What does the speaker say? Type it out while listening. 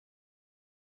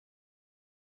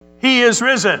He is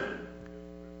risen.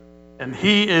 And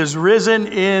He is risen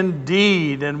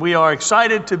indeed. And we are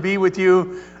excited to be with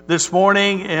you this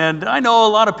morning. And I know a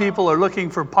lot of people are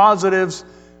looking for positives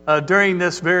during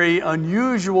this very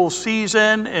unusual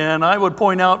season. And I would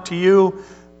point out to you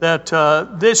that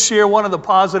this year, one of the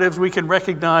positives we can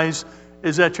recognize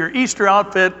is that your Easter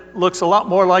outfit looks a lot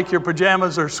more like your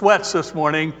pajamas or sweats this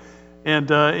morning. And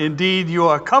indeed, you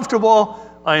are comfortable,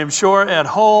 I am sure, at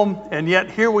home. And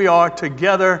yet here we are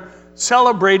together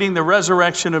celebrating the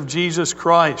resurrection of Jesus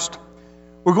Christ.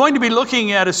 We're going to be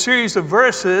looking at a series of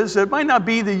verses that might not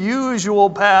be the usual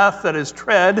path that is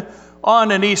tread on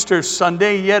an Easter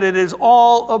Sunday, yet it is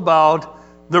all about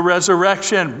the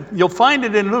resurrection. You'll find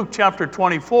it in Luke chapter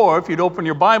 24, if you'd open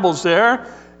your Bibles there.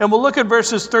 And we'll look at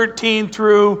verses 13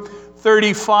 through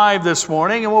 35 this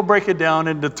morning, and we'll break it down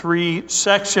into three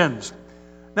sections.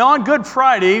 Now, on Good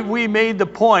Friday, we made the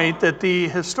point that the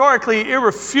historically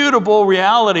irrefutable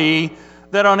reality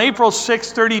that on April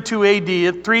 6, 32 AD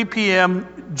at 3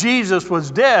 p.m., Jesus was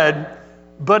dead,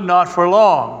 but not for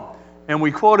long. And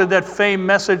we quoted that famed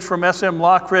message from S.M.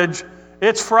 Lockridge,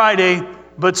 "It's Friday,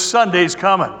 but Sunday's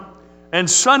coming." And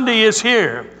Sunday is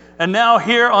here. And now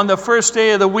here on the first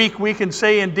day of the week, we can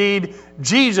say indeed,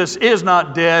 Jesus is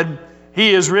not dead,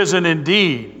 He is risen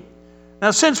indeed.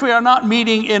 Now, since we are not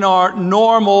meeting in our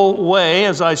normal way,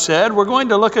 as I said, we're going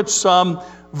to look at some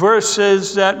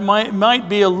verses that might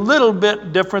be a little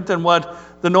bit different than what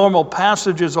the normal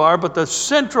passages are, but the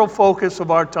central focus of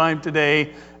our time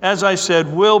today, as I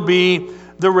said, will be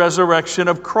the resurrection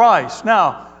of Christ.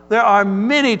 Now, there are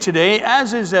many today,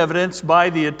 as is evidenced by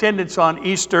the attendance on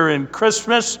Easter and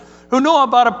Christmas, who know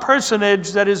about a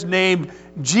personage that is named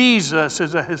Jesus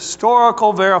as a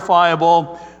historical,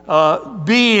 verifiable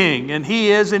being. And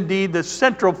He is indeed the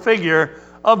central figure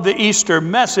of the Easter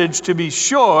message, to be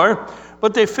sure.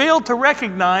 But they fail to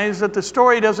recognize that the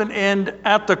story doesn't end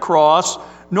at the cross,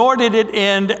 nor did it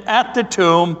end at the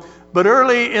tomb, but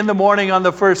early in the morning on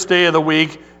the first day of the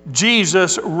week,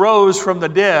 Jesus rose from the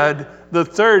dead the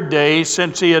third day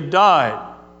since He had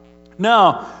died.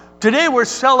 Now, today we're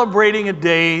celebrating a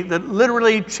day that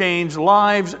literally changed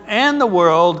lives and the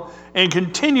world and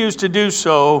continues to do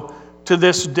so to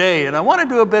this day. And I want to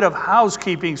do a bit of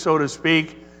housekeeping, so to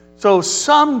speak, so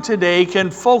some today can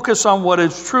focus on what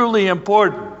is truly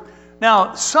important.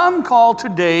 Now, some call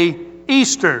today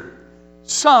Easter.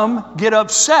 Some get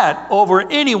upset over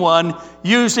anyone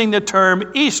using the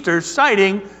term Easter,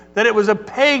 citing that it was a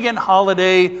pagan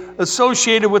holiday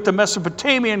associated with the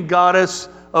Mesopotamian goddess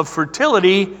of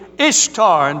fertility,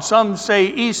 Ishtar. And some say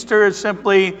Easter is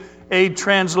simply a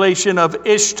translation of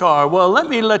Ishtar. Well, let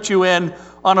me let you in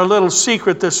on a little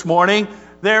secret this morning.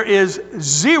 There is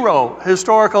zero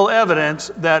historical evidence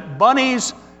that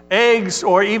bunnies, eggs,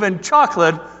 or even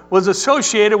chocolate was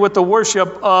associated with the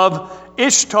worship of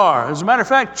Ishtar. As a matter of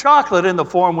fact, chocolate in the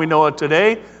form we know it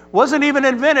today wasn't even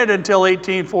invented until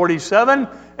 1847,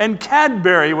 and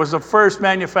Cadbury was the first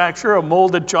manufacturer of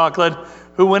molded chocolate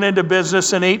who went into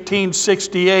business in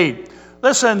 1868.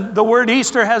 Listen, the word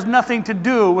Easter has nothing to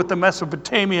do with the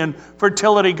Mesopotamian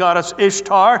fertility goddess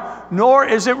Ishtar, nor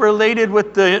is it related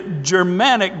with the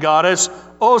Germanic goddess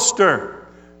Oster.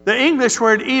 The English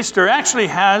word Easter actually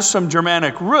has some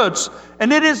Germanic roots,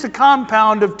 and it is the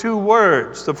compound of two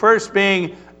words. The first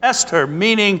being Esther,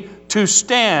 meaning to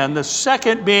stand. The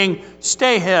second being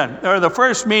stehen, or the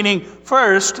first meaning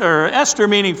first, or Esther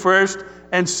meaning first,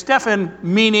 and Stephen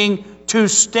meaning to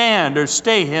stand, or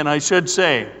stehen, I should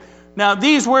say. Now,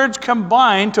 these words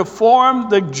combine to form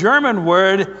the German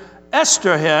word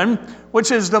Esterhen,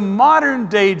 which is the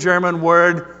modern-day German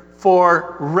word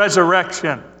for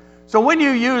resurrection. So when you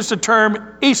use the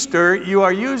term Easter, you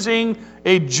are using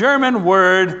a German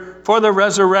word for the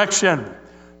resurrection.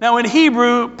 Now, in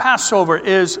Hebrew, Passover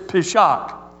is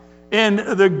Pesach. In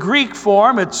the Greek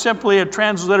form, it's simply a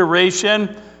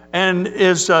transliteration and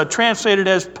is translated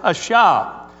as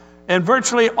Pascha. And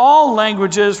virtually all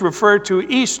languages refer to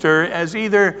Easter as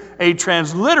either a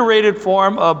transliterated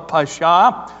form of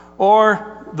Pascha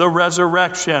or the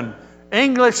resurrection.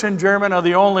 English and German are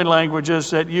the only languages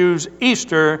that use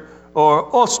Easter or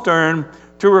Ostern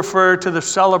to refer to the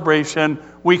celebration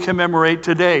we commemorate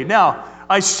today. Now,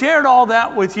 I shared all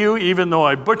that with you, even though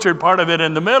I butchered part of it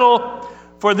in the middle,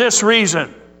 for this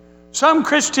reason. Some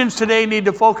Christians today need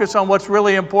to focus on what's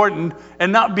really important and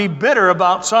not be bitter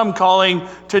about some calling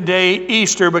today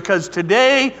Easter, because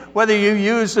today, whether you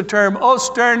use the term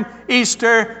Ostern,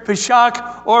 Easter,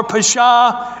 Pesach, or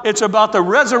Pascha, it's about the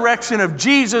resurrection of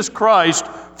Jesus Christ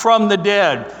from the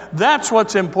dead. That's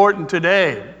what's important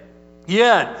today.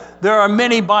 Yet, there are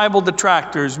many Bible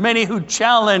detractors, many who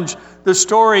challenge the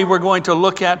story we're going to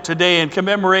look at today and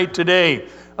commemorate today.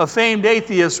 A famed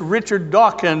atheist, Richard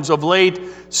Dawkins, of late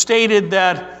stated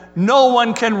that no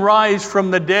one can rise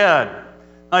from the dead.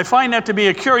 I find that to be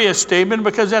a curious statement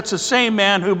because that's the same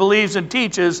man who believes and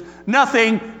teaches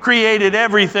nothing created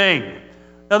everything.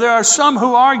 Now, there are some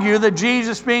who argue that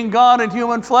Jesus being God in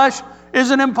human flesh is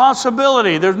an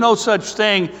impossibility. There's no such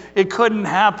thing. It couldn't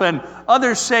happen.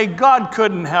 Others say God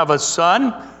couldn't have a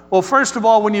son. Well, first of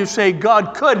all, when you say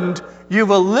God couldn't, you've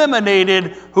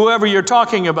eliminated whoever you're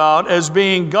talking about as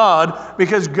being God,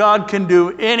 because God can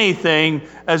do anything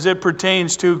as it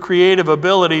pertains to creative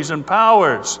abilities and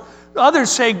powers.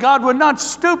 Others say God would not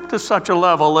stoop to such a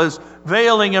level as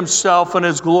veiling himself in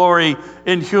his glory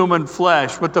in human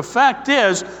flesh. But the fact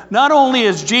is, not only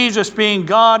is Jesus being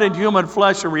God in human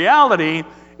flesh a reality,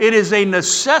 it is a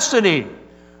necessity.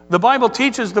 The Bible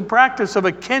teaches the practice of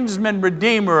a kinsman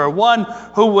redeemer, or one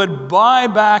who would buy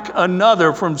back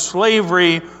another from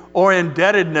slavery or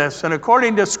indebtedness. And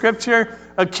according to Scripture,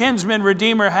 a kinsman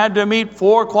redeemer had to meet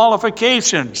 4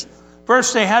 qualifications.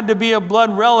 First, they had to be a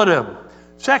blood relative.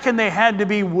 Second, they had to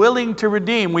be willing to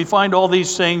redeem. We find all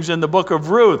these things in the book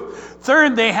of Ruth.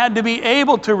 Third, they had to be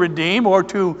able to redeem or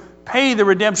to pay the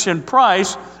redemption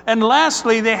price. And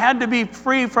lastly, they had to be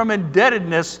free from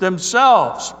indebtedness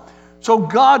themselves. So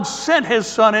God sent his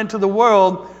Son into the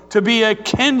world to be a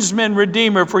kinsman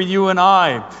redeemer for you and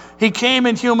I. He came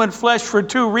in human flesh for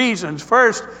 2 reasons.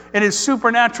 First, in his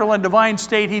supernatural and divine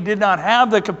state, he did not have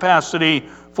the capacity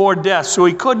for death, so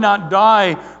he could not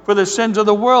die for the sins of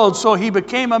the world. So he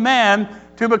became a man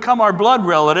to become our blood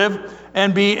relative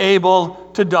and be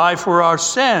able to die for our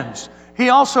sins. He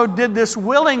also did this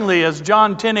willingly, as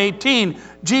John 10:18,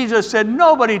 Jesus said,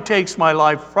 "Nobody takes my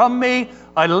life from me.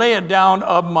 I lay it down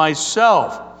of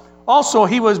myself." Also,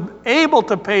 he was able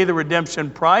to pay the redemption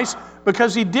price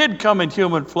because he did come in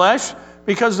human flesh,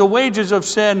 because the wages of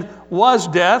sin was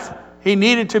death. He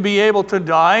needed to be able to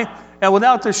die. And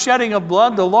without the shedding of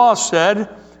blood, the law said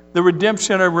the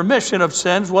redemption or remission of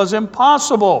sins was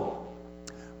impossible.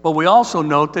 But we also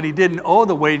note that he didn't owe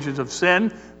the wages of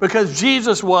sin because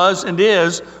Jesus was and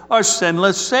is our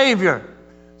sinless Savior.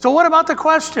 So what about the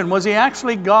question, was he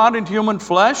actually God in human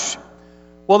flesh?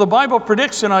 Well, the Bible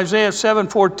predicts in Isaiah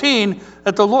 7:14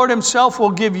 that the Lord himself will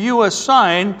give you a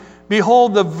sign.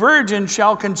 Behold, the virgin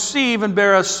shall conceive and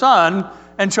bear a son,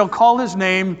 and shall call his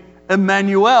name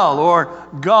Emmanuel, or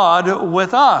God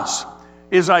with us.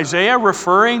 Is Isaiah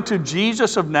referring to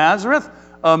Jesus of Nazareth,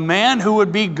 a man who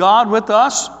would be God with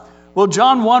us? Well,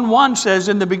 John 1:1 says,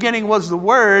 "In the beginning was the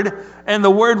Word, and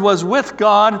the Word was with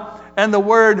God, and the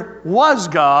Word was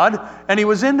God, and he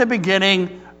was in the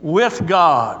beginning with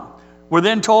God." We're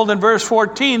then told in verse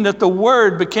 14 that the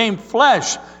Word became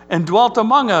flesh and dwelt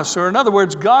among us, or in other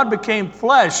words, God became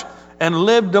flesh and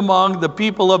lived among the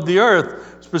people of the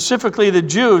earth, specifically the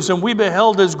Jews, and we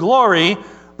beheld his glory.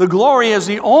 The glory as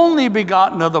the only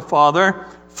begotten of the Father,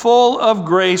 full of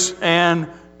grace and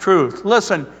truth.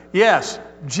 Listen, yes,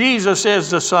 Jesus is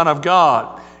the Son of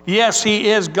God. Yes, he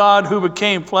is God who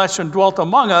became flesh and dwelt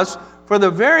among us for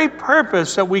the very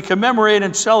purpose that we commemorate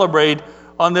and celebrate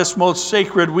on this most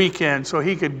sacred weekend. So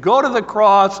he could go to the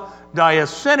cross, die a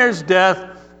sinner's death,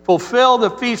 fulfill the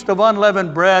Feast of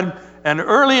Unleavened Bread, and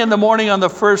early in the morning on the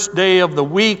first day of the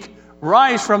week,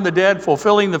 rise from the dead,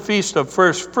 fulfilling the Feast of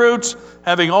First Fruits,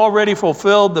 having already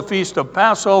fulfilled the Feast of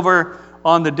Passover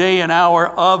on the day and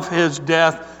hour of his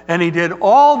death. And he did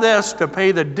all this to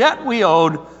pay the debt we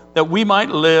owed that we might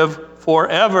live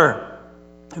forever.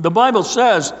 The Bible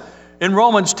says in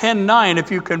Romans 10:9,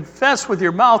 if you confess with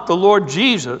your mouth the Lord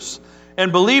Jesus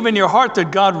and believe in your heart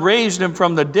that God raised him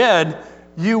from the dead,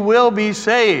 you will be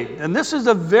saved. And this is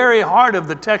the very heart of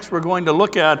the text we're going to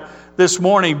look at this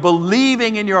morning,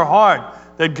 believing in your heart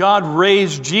that God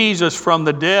raised Jesus from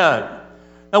the dead.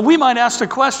 Now we might ask the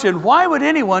question, why would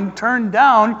anyone turn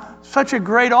down such a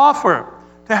great offer?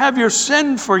 To have your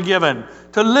sin forgiven,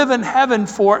 to live in heaven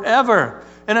forever.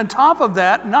 And on top of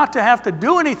that, not to have to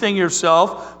do anything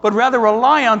yourself, but rather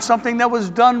rely on something that was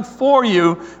done for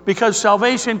you, because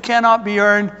salvation cannot be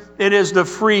earned. It is the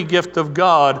free gift of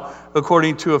God,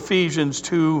 according to Ephesians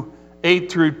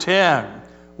 2:8-10.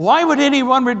 Why would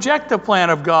anyone reject the plan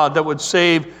of God that would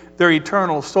save their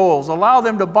eternal souls, allow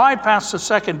them to bypass the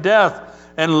second death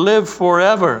and live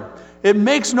forever? It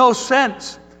makes no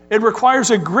sense. It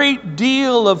requires a great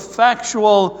deal of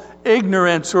factual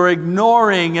ignorance or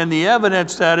ignoring and the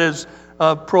evidence that is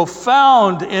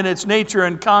profound in its nature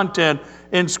and content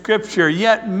in Scripture.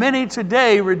 Yet many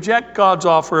today reject God's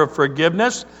offer of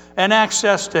forgiveness and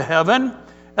access to heaven.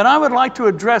 And I would like to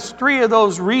address 3 of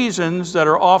those reasons that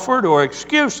are offered or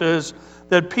excuses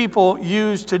that people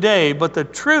use today. But the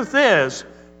truth is,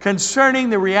 concerning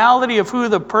the reality of who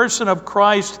the person of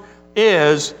Christ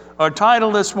is, our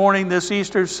title this morning, this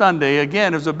Easter Sunday,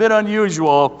 again, is a bit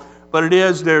unusual, but it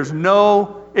is, There's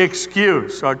No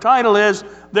Excuse. Our title is,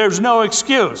 There's No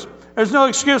Excuse. There's no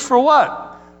excuse for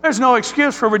what? There's no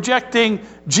excuse for rejecting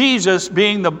Jesus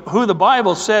being who the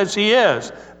Bible says he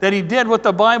is, that he did what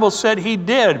the Bible said he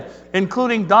did,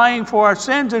 including dying for our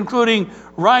sins, including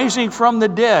rising from the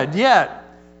dead. Yet,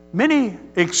 many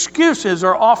excuses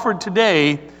are offered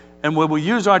today, and we will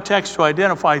use our text to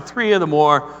identify 3 of the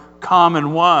more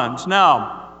common ones.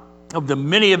 Now, of the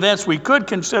many events we could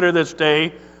consider this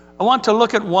day, I want to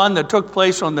look at one that took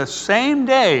place on the same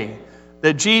day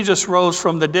that Jesus rose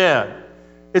from the dead.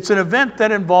 It's an event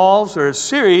that involves, or a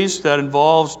series that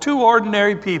involves 2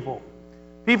 ordinary people.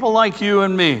 People like you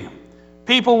and me.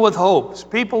 People with hopes,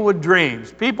 people with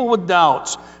dreams, people with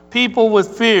doubts, people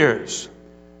with fears.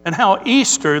 And how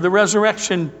Easter, the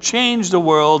resurrection, changed the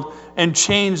world and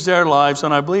changed their lives.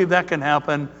 And I believe that can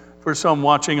happen for some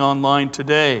watching online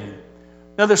today.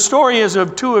 Now, the story is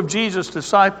of 2 of Jesus'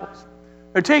 disciples.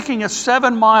 They're taking a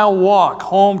 7-mile walk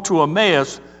home to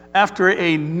Emmaus after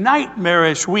a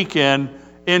nightmarish weekend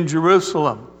in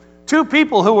Jerusalem. 2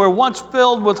 people who were once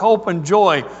filled with hope and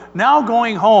joy, now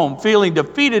going home feeling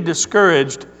defeated,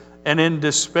 discouraged, and in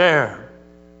despair.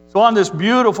 So on this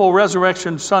beautiful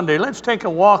Resurrection Sunday, let's take a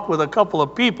walk with a couple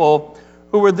of people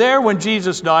who were there when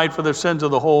Jesus died for the sins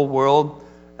of the whole world,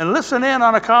 and listen in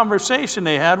on a conversation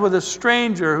they had with a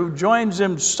stranger who joins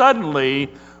them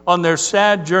suddenly on their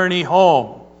sad journey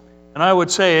home. And I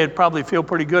would say it'd probably feel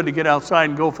pretty good to get outside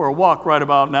and go for a walk right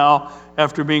about now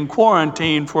after being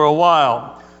quarantined for a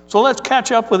while. So let's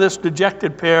catch up with this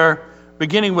dejected pair,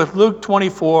 beginning with Luke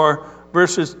 24,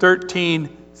 verses 13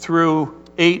 through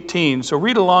 18. So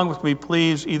read along with me,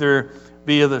 please, either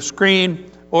via the screen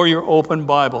or your open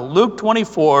Bible. Luke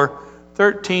 24,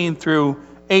 13 through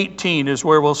 18 is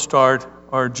where we'll start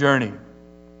our journey.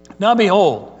 Now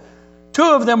behold, 2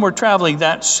 of them were traveling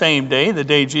that same day, the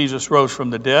day Jesus rose from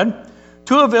the dead,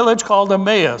 to a village called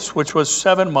Emmaus, which was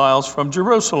 7 miles from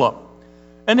Jerusalem.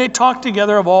 And they talked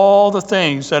together of all the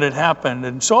things that had happened.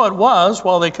 And so it was,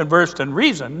 while they conversed and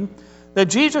reasoned, that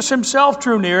Jesus himself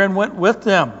drew near and went with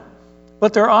them.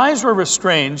 But their eyes were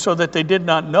restrained so that they did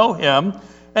not know him.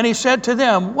 And he said to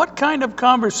them, "What kind of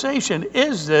conversation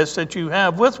is this that you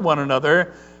have with one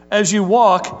another as you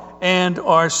walk and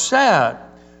are sad?"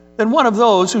 Then one of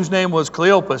those, whose name was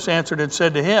Cleopas, answered and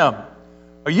said to him,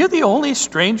 "Are you the only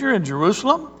stranger in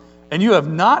Jerusalem, and you have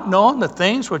not known the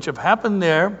things which have happened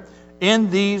there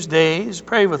in these days?"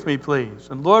 Pray with me, please.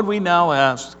 And Lord, we now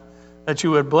ask that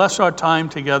you would bless our time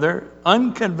together,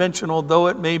 unconventional though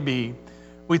it may be.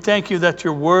 We thank you that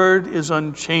your word is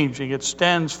unchanging. It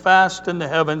stands fast in the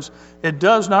heavens. It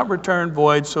does not return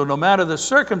void, so no matter the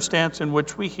circumstance in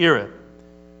which we hear it,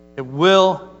 it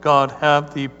will, God,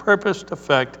 have the purposed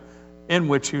effect in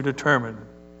which you determine.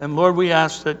 And Lord, we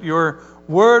ask that your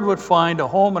word would find a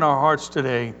home in our hearts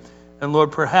today. And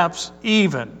Lord, perhaps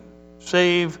even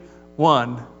save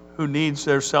one who needs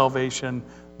their salvation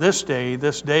this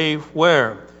day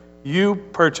where you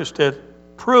purchased it,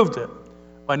 proved it,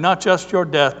 by not just your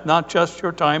death, not just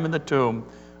your time in the tomb,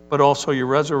 but also your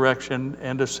resurrection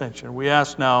and ascension. We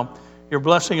ask now your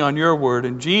blessing on your word.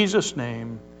 In Jesus'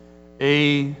 name,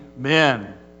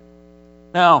 amen.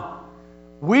 Now,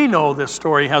 we know this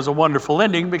story has a wonderful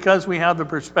ending because we have the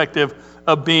perspective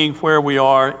of being where we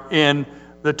are in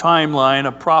the timeline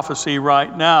of prophecy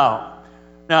right now.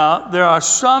 Now, there are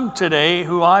some today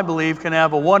who I believe can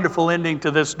have a wonderful ending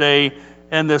to this day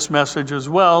and this message as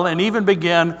well, and even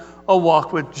begin a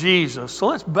walk with Jesus. So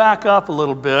let's back up a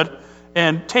little bit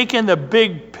and take in the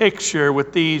big picture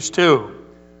with these 2.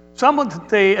 Someone that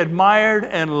they admired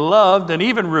and loved and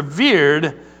even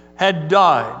revered had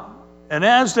died. And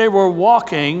as they were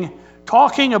walking,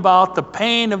 talking about the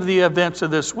pain of the events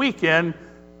of this weekend,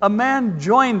 a man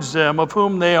joins them of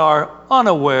whom they are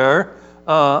unaware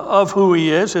of who he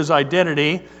is, his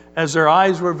identity, as their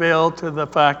eyes were veiled to the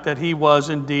fact that he was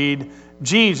indeed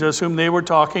Jesus, whom they were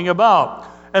talking about.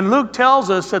 And Luke tells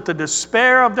us that the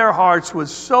despair of their hearts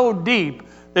was so deep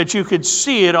that you could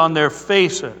see it on their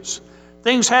faces.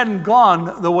 Things hadn't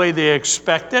gone the way they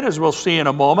expected, as we'll see in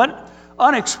a moment.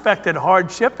 Unexpected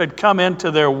hardship had come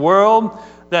into their world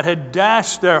that had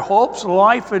dashed their hopes.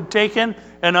 Life had taken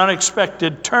an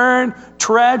unexpected turn.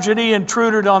 Tragedy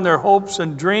intruded on their hopes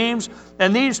and dreams.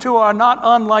 And these 2 are not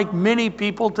unlike many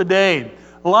people today.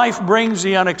 Life brings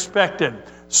the unexpected.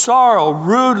 Sorrow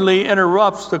rudely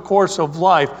interrupts the course of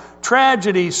life.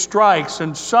 Tragedy strikes,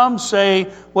 and some say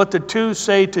what the two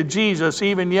say to Jesus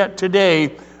even yet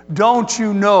today. Don't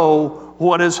you know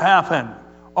what has happened?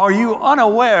 Are you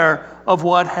unaware of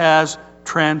what has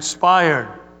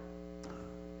transpired?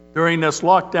 During this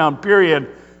lockdown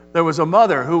period, there was a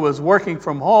mother who was working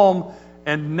from home,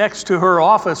 and next to her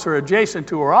office, or adjacent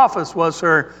to her office, was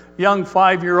her young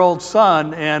 5-year-old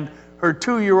son and her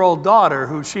 2-year-old daughter,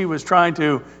 who she was trying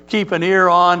to keep an ear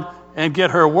on and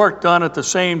get her work done at the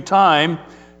same time.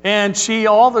 And she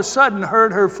all of a sudden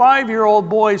heard her 5-year-old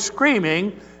boy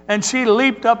screaming, and she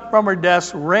leaped up from her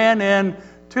desk, ran in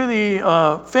to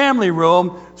the family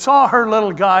room, saw her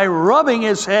little guy rubbing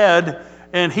his head,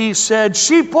 and he said,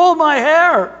 "She pulled my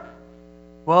hair."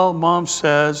 Well, Mom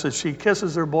says, as she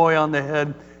kisses her boy on the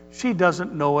head, she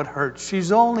doesn't know it hurts.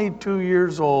 She's only 2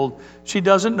 years old. She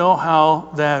doesn't know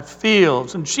how that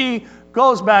feels. And she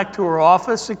goes back to her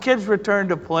office. The kids return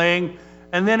to playing.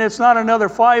 And then it's not another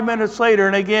 5 minutes later,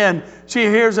 and again, she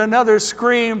hears another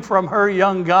scream from her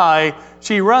young guy.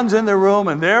 She runs in the room,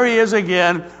 and there he is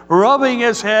again, rubbing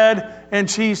his head.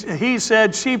 And he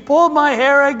said, "She pulled my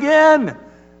hair again."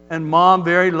 And Mom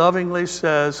very lovingly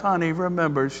says, "Honey,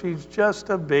 remember, she's just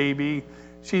a baby.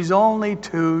 She's only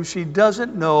 2. She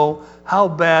doesn't know how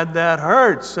bad that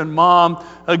hurts." And Mom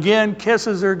again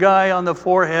kisses her guy on the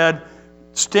forehead,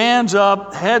 stands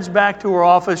up, heads back to her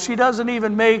office. She doesn't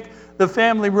even make the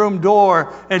family room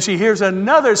door, and she hears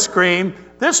another scream.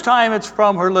 This time it's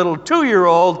from her little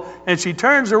 2-year-old, and she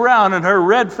turns around, and her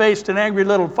red-faced and angry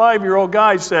little 5-year-old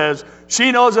guy says,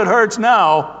 "She knows it hurts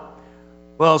now."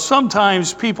 Well,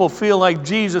 sometimes people feel like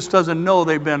Jesus doesn't know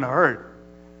they've been hurt.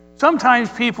 Sometimes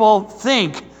people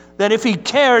think that if he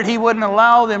cared, he wouldn't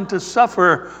allow them to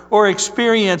suffer or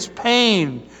experience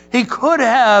pain. He could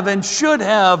have and should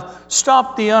have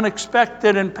stopped the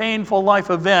unexpected and painful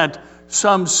life event,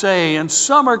 some say. And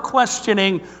some are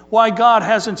questioning why God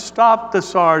hasn't stopped the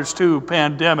SARS-2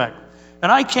 pandemic.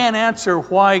 And I can't answer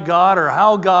why God or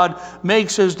how God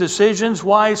makes his decisions,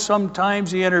 why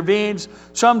sometimes he intervenes,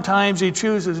 sometimes he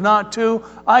chooses not to.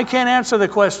 I can't answer the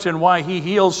question why he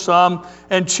heals some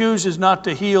and chooses not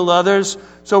to heal others.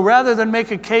 So rather than make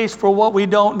a case for what we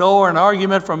don't know or an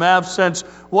argument from absence,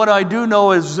 what I do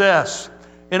know is this.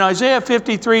 In Isaiah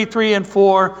 53, 3 and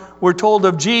 4, we're told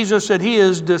of Jesus that he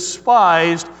is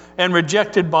despised and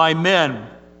rejected by men.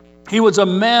 He was a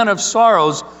man of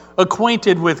sorrows,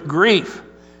 acquainted with grief,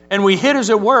 and we hid, as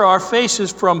it were, our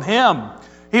faces from him.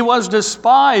 He was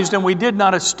despised, and we did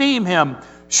not esteem him.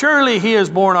 Surely he has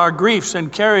borne our griefs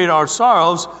and carried our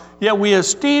sorrows, yet we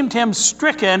esteemed him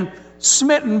stricken,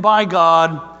 smitten by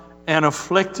God, and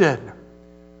afflicted.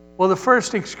 Well, the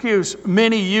first excuse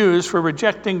many use for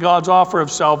rejecting God's offer of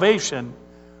salvation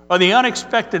are the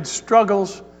unexpected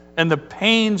struggles and the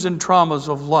pains and traumas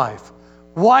of life.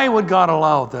 Why would God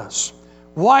allow this?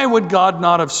 Why would God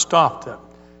not have stopped it?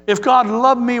 If God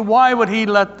loved me, why would he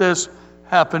let this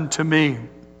happen to me?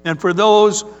 And for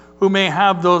those who may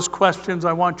have those questions,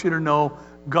 I want you to know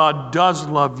God does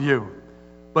love you.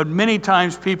 But many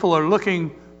times people are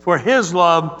looking for his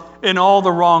love in all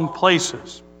the wrong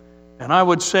places. And I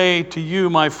would say to you,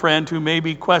 my friend, who may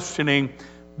be questioning,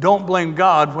 don't blame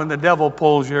God when the devil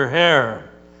pulls your hair.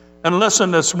 And listen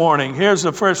this morning, here's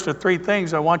the first of 3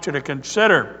 things I want you to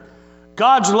consider.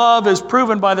 God's love is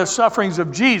proven by the sufferings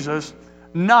of Jesus,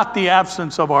 not the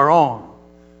absence of our own.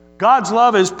 God's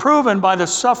love is proven by the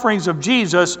sufferings of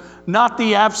Jesus, not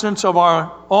the absence of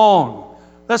our own.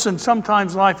 Listen,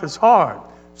 sometimes life is hard.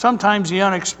 Sometimes the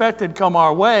unexpected come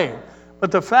our way.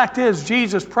 But the fact is,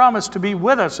 Jesus promised to be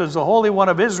with us as the Holy One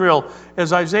of Israel,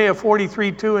 as Isaiah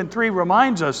 43, 2 and 3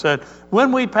 reminds us that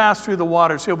when we pass through the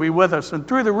waters, he'll be with us. And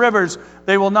through the rivers,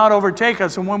 they will not overtake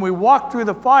us. And when we walk through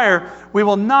the fire, we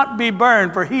will not be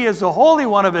burned, for he is the Holy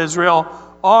One of Israel,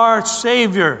 our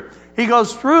Savior. He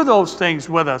goes through those things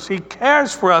with us. He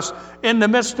cares for us in the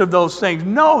midst of those things.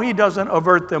 No, he doesn't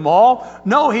avert them all.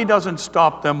 No, he doesn't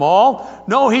stop them all.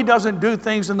 No, he doesn't do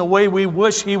things in the way we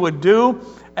wish he would do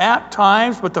at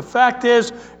times. But the fact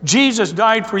is, Jesus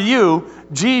died for you.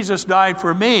 Jesus died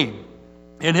for me.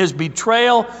 In his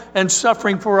betrayal and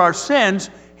suffering for our sins,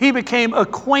 he became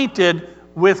acquainted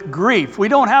with grief. We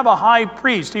don't have a high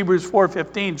priest, Hebrews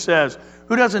 4:15 says,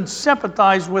 who doesn't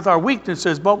sympathize with our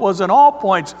weaknesses, but was in all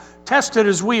points tested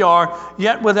as we are,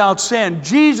 yet without sin.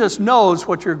 Jesus knows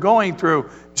what you're going through.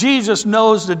 Jesus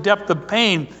knows the depth of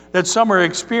pain that some are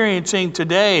experiencing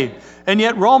today. And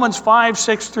yet Romans 5,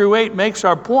 6 through 8 makes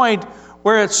our point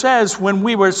where it says, when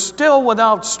we were still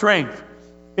without strength,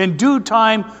 in due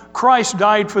time Christ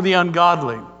died for the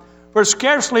ungodly. For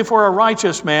scarcely for a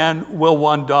righteous man will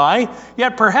one die,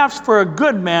 yet perhaps for a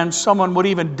good man someone would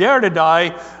even dare to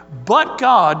die. But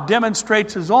God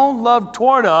demonstrates his own love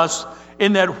toward us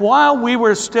in that while we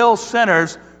were still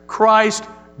sinners, Christ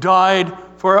died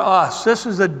for us. This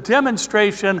is a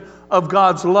demonstration of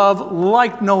God's love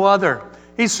like no other.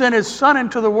 He sent his Son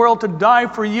into the world to die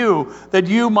for you, that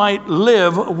you might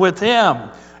live with him.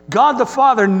 God the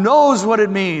Father knows what it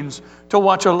means to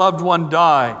watch a loved one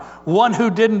die, one who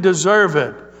didn't deserve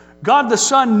it. God the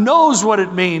Son knows what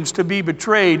it means to be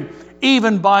betrayed,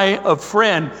 even by a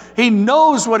friend. He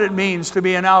knows what it means to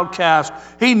be an outcast.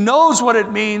 He knows what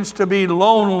it means to be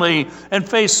lonely and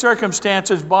face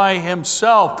circumstances by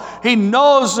himself. He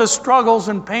knows the struggles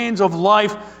and pains of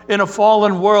life in a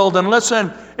fallen world. And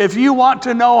listen, if you want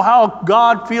to know how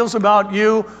God feels about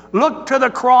you, look to the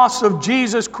cross of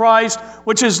Jesus Christ,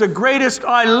 which is the greatest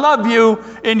I love you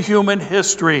in human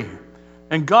history.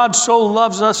 And God so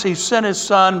loves us, he sent his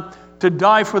Son to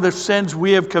die for the sins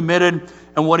we have committed.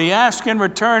 And what he asks in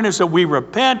return is that we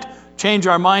repent, change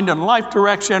our mind and life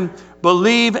direction,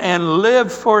 believe and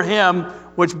live for him,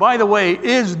 which, by the way,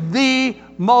 is the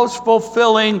most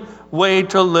fulfilling way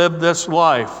to live this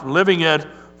life, living it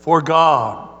for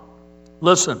God.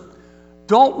 Listen,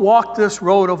 don't walk this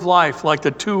road of life like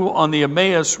the two on the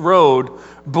Emmaus road,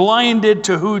 blinded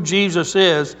to who Jesus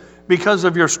is because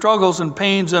of your struggles and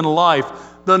pains in life.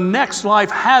 The next life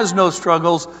has no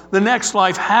struggles. The next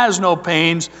life has no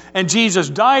pains. And Jesus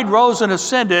died, rose, and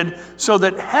ascended so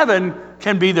that heaven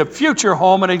can be the future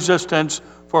home and existence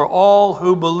for all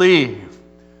who believe.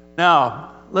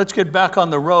 Now, let's get back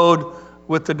on the road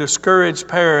with the discouraged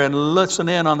pair and listen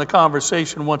in on the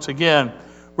conversation once again.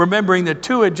 Remembering that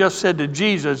two had just said to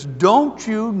Jesus, "Don't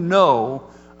you know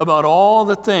about all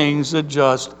the things that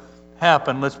just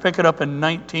happened?" Let's pick it up in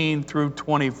 19 through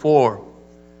 24.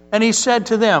 And he said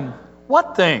to them,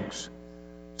 "What things?"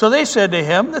 So they said to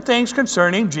him, "The things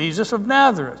concerning Jesus of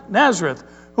Nazareth,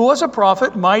 who was a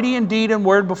prophet, mighty in deed and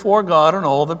word before God and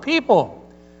all the people.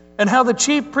 And how the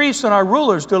chief priests and our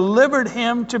rulers delivered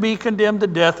him to be condemned to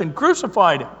death and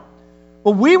crucified him.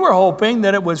 Well, we were hoping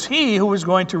that it was he who was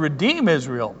going to redeem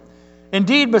Israel.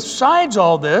 Indeed, besides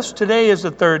all this, today is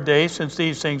the third day since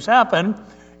these things happened.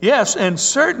 Yes, and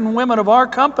certain women of our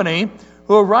company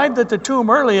who arrived at the tomb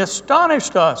early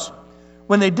astonished us.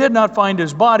 When they did not find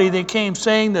his body, they came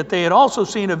saying that they had also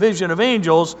seen a vision of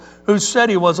angels who said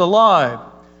he was alive.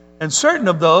 And certain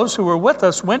of those who were with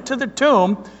us went to the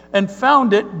tomb and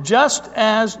found it just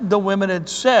as the women had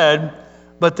said,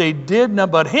 but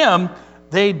him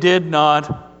they did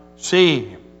not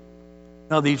see."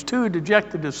 Now these two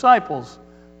dejected disciples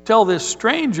tell this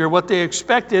stranger what they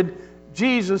expected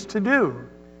Jesus to do.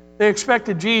 They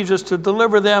expected Jesus to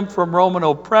deliver them from Roman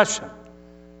oppression.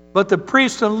 But the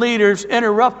priests and leaders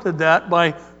interrupted that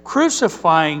by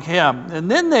crucifying him. And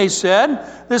then they said,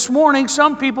 this morning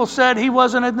some people said he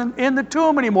wasn't in the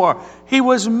tomb anymore. He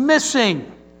was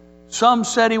missing. Some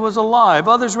said he was alive.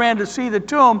 Others ran to see the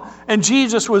tomb, and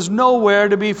Jesus was nowhere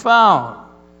to be found.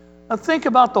 Now think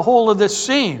about the whole of this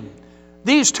scene.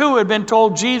 These two had been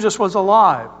told Jesus was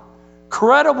alive.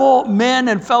 Credible men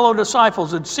and fellow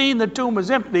disciples had seen the tomb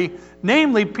was empty,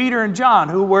 namely Peter and John,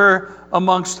 who were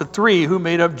amongst the three who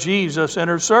made up Jesus'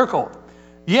 inner circle.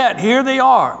 Yet here they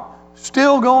are,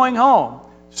 still going home,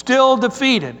 still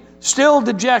defeated, still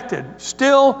dejected,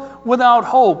 still without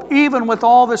hope, even with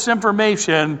all this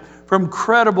information from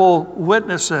credible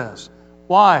witnesses.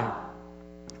 Why?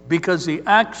 Because the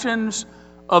actions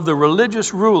of the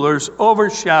religious rulers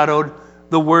overshadowed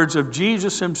the words of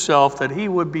Jesus himself, that he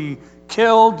would be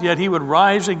killed, yet he would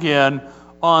rise again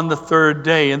on the third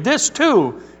day. And this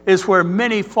too is where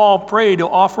many fall prey to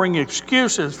offering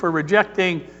excuses for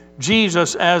rejecting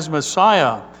Jesus as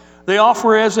Messiah. They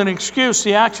offer as an excuse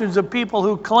the actions of people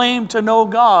who claim to know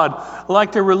God,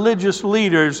 like the religious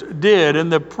leaders did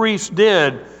and the priests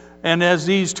did, and as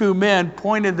these two men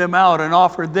pointed them out and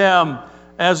offered them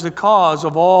as the cause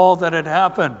of all that had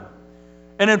happened.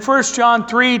 And in 1 John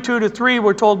 3, 2-3,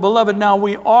 we're told, "Beloved, now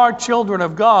we are children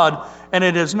of God, and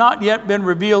it has not yet been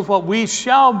revealed what we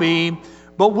shall be,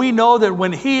 but we know that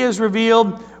when he is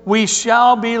revealed, we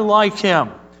shall be like him.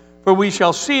 For we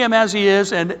shall see him as he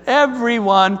is, and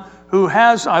everyone who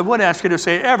has," I would ask you to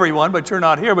say everyone, but you're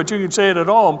not here, but you can say it at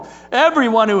home,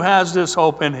 "everyone who has this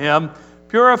hope in him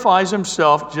purifies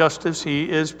himself just as he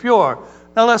is pure."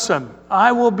 Now listen,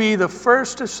 I will be the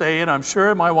first to say, and I'm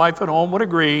sure my wife at home would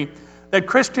agree, that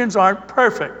Christians aren't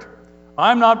perfect.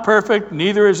 I'm not perfect,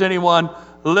 neither is anyone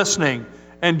listening.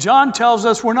 And John tells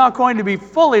us we're not going to be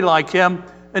fully like him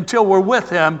until we're with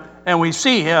him and we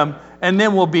see him, and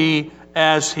then we'll be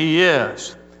as he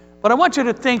is. But I want you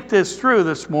to think this through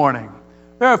this morning.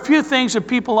 There are a few things that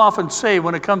people often say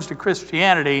when it comes to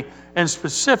Christianity, and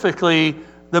specifically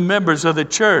the members of the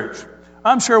church.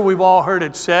 I'm sure we've all heard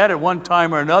it said at one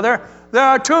time or another, there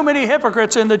are too many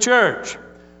hypocrites in the church.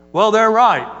 Well, they're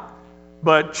right.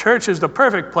 But church is the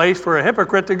perfect place for a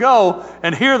hypocrite to go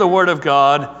and hear the Word of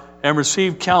God and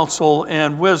receive counsel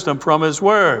and wisdom from His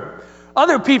Word.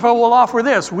 Other people will offer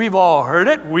this. We've all heard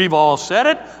it. We've all said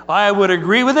it. I would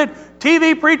agree with it.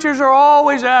 TV preachers are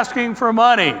always asking for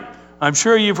money. I'm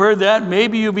sure you've heard that.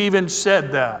 Maybe you've even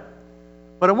said that.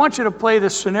 But I want you to play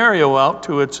this scenario out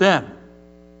to its end.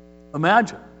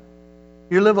 Imagine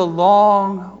you live a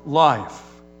long life,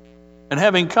 and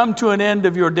having come to an end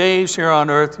of your days here on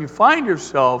earth, you find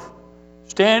yourself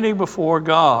standing before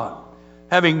God,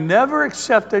 having never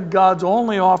accepted God's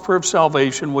only offer of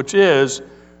salvation, which is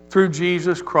through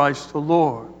Jesus Christ the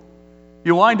Lord.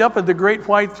 You wind up at the great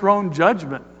white throne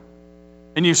judgment,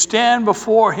 and you stand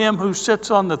before Him who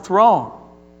sits on the throne,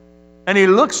 and He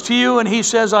looks to you and He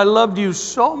says, I loved you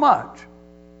so much,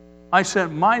 I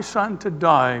sent my Son to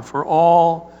die for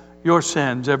all your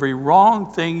sins, every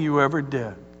wrong thing you ever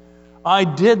did. I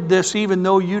did this even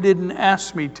though you didn't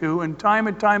ask me to, and time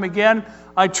again,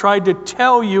 I tried to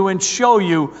tell you and show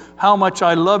you how much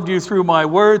I loved you through my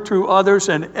word, through others,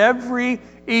 and every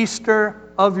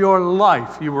Easter of your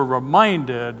life, you were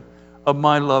reminded of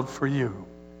my love for you.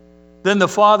 Then the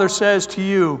Father says to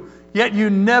you, yet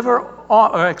you never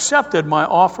accepted my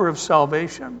offer of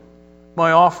salvation,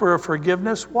 my offer of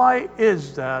forgiveness. Why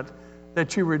is that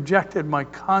you rejected my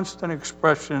constant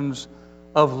expressions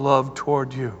of love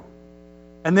toward you?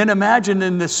 And then imagine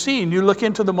in this scene, you look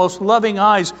into the most loving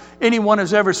eyes anyone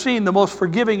has ever seen, the most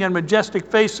forgiving and majestic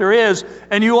face there is,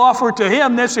 and you offer to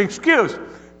Him this excuse.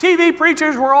 TV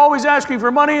preachers were always asking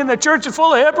for money, and the church is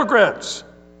full of hypocrites.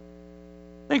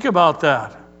 Think about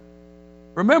that.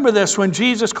 Remember this, when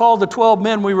Jesus called the 12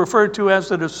 men we refer to as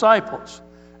the disciples,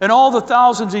 and all the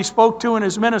thousands He spoke to in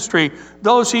His ministry,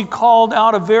 those He called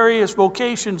out of various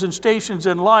vocations and stations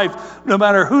in life, no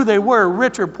matter who they were,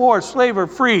 rich or poor, slave or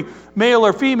free, male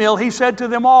or female, He said to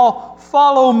them all,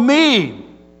 follow me.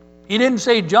 He didn't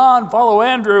say, John, follow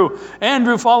Andrew,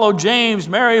 Andrew, follow James,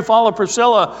 Mary, follow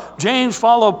Priscilla, James,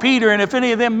 follow Peter, and if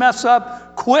any of them mess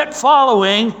up, quit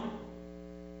following.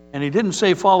 And He didn't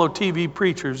say, follow TV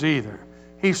preachers either.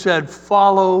 He said,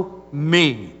 follow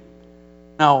me.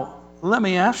 Now, let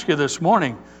me ask you this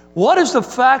morning, what does the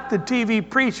fact that TV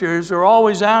preachers are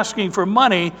always asking for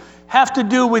money have to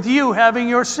do with you having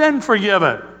your sin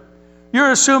forgiven?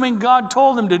 You're assuming God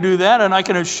told them to do that, and I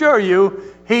can assure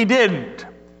you He didn't.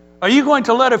 Are you going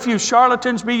to let a few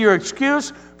charlatans be your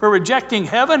excuse for rejecting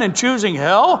heaven and choosing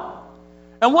hell?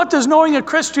 And what does knowing a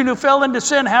Christian who fell into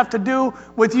sin have to do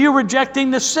with you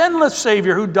rejecting the sinless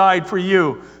Savior who died for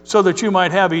you so that you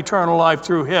might have eternal life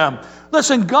through Him?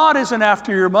 Listen, God isn't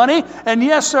after your money, and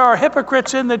yes, there are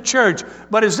hypocrites in the church,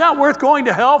 but is that worth going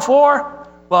to hell for?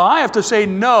 Well, I have to say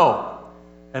no.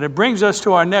 And it brings us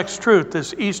to our next truth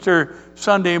this Easter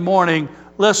Sunday morning.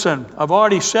 Listen, I've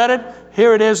already said it.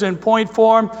 Here it is in point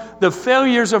form. The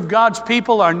failures of God's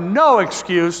people are no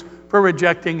excuse for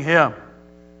rejecting Him.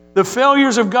 The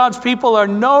failures of God's people are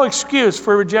no excuse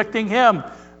for rejecting Him.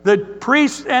 The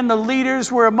priests and the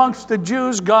leaders were amongst the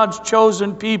Jews, God's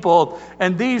chosen people,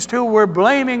 and these two were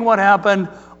blaming what happened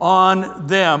on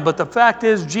them. But the fact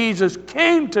is, Jesus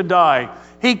came to die.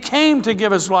 He came to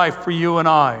give His life for you and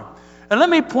I. And let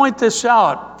me point this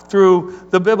out through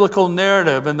the biblical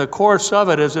narrative and the course of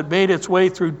it as it made its way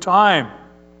through time.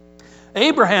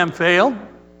 Abraham failed,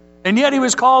 and yet he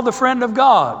was called the friend of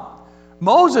God.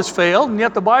 Moses failed, and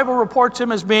yet the Bible reports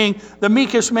him as being the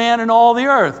meekest man in all the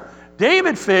earth.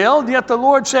 David failed, yet the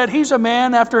Lord said he's a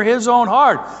man after His own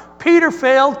heart. Peter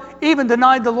failed, even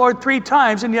denied the Lord 3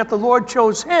 times, and yet the Lord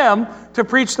chose him to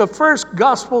preach the first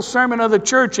gospel sermon of the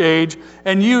church age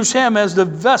and use him as the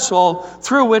vessel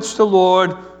through which the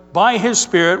Lord, by His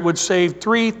Spirit, would save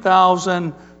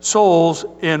 3,000 souls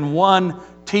in one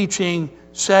teaching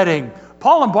setting.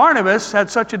 Paul and Barnabas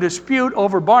had such a dispute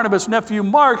over Barnabas' nephew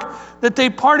Mark that they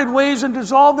parted ways and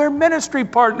dissolved their ministry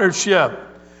partnership.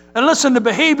 And listen, the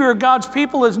behavior of God's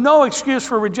people is no excuse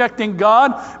for rejecting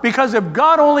God, because if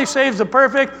God only saves the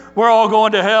perfect, we're all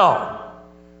going to hell.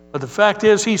 But the fact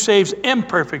is, He saves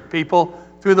imperfect people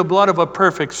through the blood of a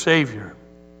perfect Savior.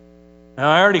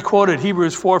 Now, I already quoted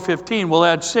Hebrews 4:15. We'll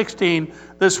add 16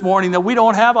 this morning, that we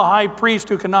don't have a high priest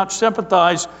who cannot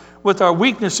sympathize with our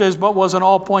weaknesses, but was in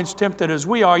all points tempted as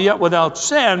we are, yet without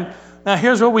sin. Now,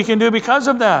 here's what we can do because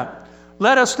of that.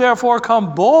 Let us therefore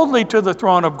come boldly to the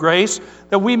throne of grace,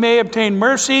 that we may obtain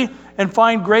mercy and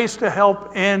find grace to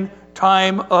help in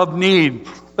time of need.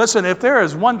 Listen, if there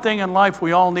is one thing in life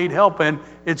we all need help in,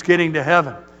 it's getting to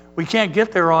heaven. We can't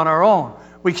get there on our own.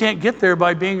 We can't get there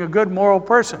by being a good moral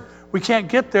person. We can't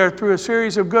get there through a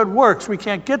series of good works. We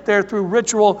can't get there through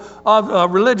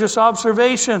religious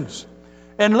observations.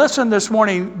 And listen this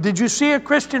morning, did you see a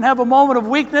Christian have a moment of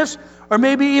weakness, or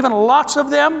maybe even lots of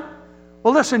them?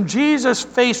 Well, listen, Jesus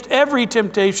faced every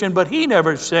temptation, but he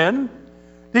never sinned.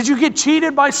 Did you get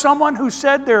cheated by someone who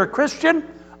said they're a Christian?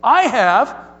 I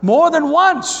have, more than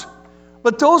once.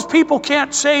 But those people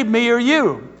can't save me or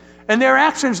you. And their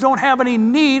actions don't have any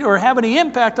need or have any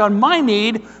impact on my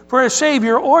need for a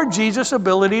Savior or Jesus'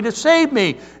 ability to save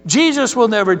me. Jesus will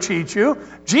never cheat you.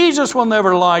 Jesus will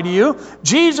never lie to you.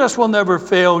 Jesus will never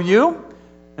fail you.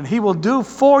 And he will do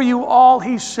for you all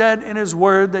he said in his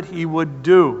word that he would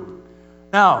do.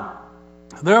 Now,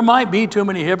 there might be too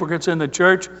many hypocrites in the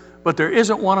church, but there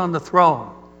isn't one on the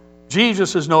throne.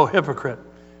 Jesus is no hypocrite.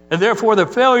 And therefore, the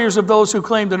failures of those who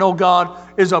claim to know God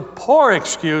is a poor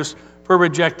excuse for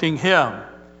rejecting him.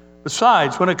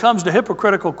 Besides, when it comes to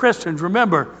hypocritical Christians,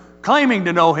 remember, claiming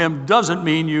to know him doesn't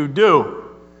mean you do.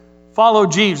 Follow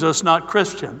Jesus, not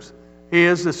Christians. He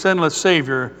is the sinless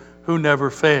Savior who never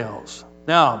fails.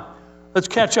 Now, let's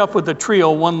catch up with the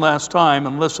trio one last time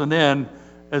and listen in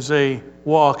as they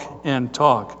walk and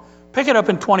talk. Pick it up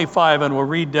in 25 and we'll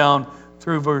read down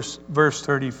through verse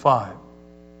 35.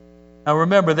 Now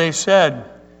remember, they said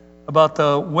about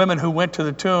the women who went to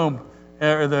the tomb,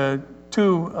 or the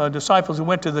two disciples who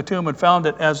went to the tomb and found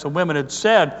it as the women had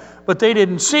said, but they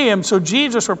didn't see him. So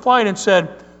Jesus replied and said,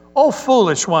 "O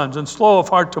foolish ones, and slow of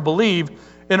heart to believe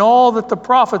in all that the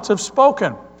prophets have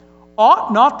spoken.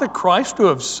 Ought not the Christ to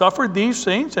have suffered these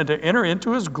things and to enter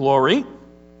into his glory?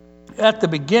 At the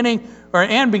beginning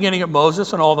of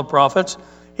Moses and all the prophets,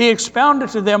 he expounded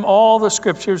to them all the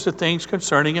scriptures, the things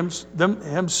concerning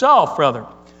himself.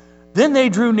 Then they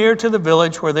drew near to the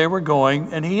village where they were going,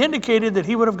 and he indicated that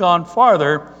he would have gone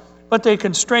farther, but they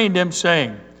constrained him,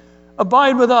 saying,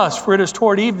 'Abide with us, for it is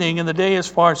toward evening, and the day is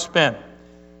far spent.'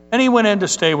 And he went in to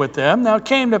stay with them. Now it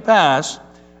came to pass,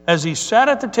 as he sat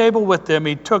at the table with them,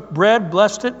 he took bread,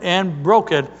 blessed it, and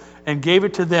broke it, and gave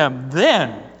it to them.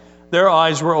 Then their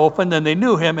eyes were opened, and they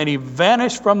knew him, and he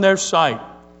vanished from their sight.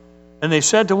 And they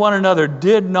said to one another,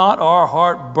 'Did not our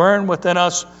heart burn within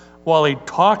us while he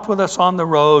talked with us on the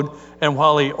road, and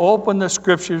while he opened the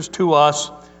scriptures to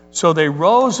us?' So they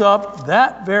rose up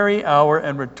that very hour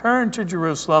and returned to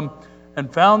Jerusalem,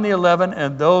 and found the 11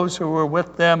 and those who were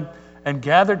with them, and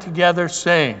gathered together,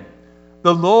 saying,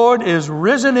 'The Lord is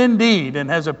risen indeed,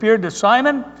 and has appeared to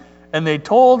Simon.' And they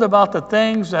told about the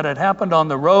things that had happened on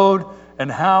the road,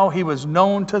 and how he was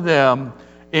known to them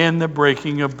in the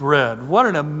breaking of bread." What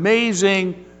an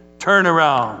amazing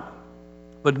turnaround.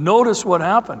 But notice what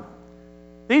happened.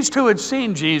 These two had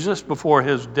seen Jesus before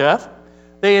his death.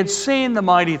 They had seen the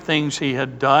mighty things he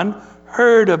had done,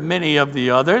 heard of many of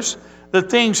the others. The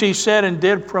things he said and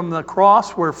did from the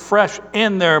cross were fresh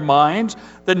in their minds.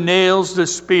 The nails, the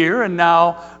spear, and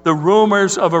now the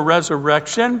rumors of a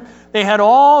resurrection. They had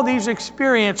all these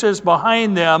experiences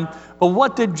behind them, but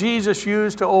what did Jesus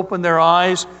use to open their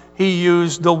eyes? He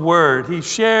used the Word. He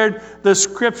shared the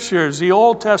Scriptures, the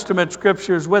Old Testament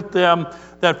Scriptures with them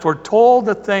that foretold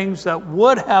the things that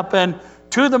would happen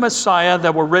to the Messiah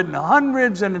that were written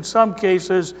hundreds and in some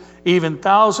cases even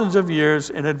thousands of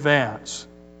years in advance.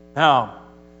 Now,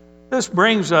 this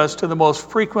brings us to the most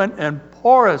frequent and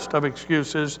poorest of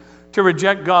excuses to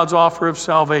reject God's offer of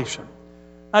salvation.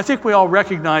 I think we all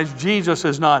recognize Jesus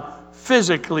is not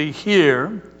physically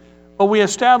here, but we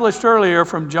established earlier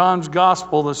from John's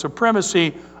Gospel the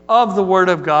supremacy of the Word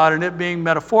of God and it being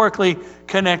metaphorically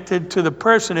connected to the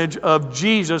personage of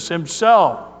Jesus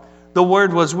himself. The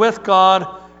Word was with God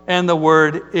and the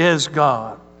Word is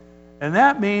God. And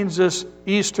that means this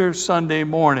Easter Sunday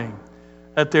morning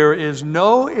that there is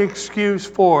no excuse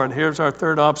for, and here's our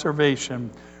third observation,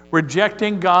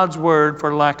 rejecting God's Word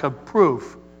for lack of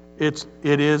proof. It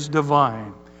is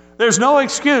divine. There's no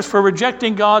excuse for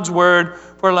rejecting God's Word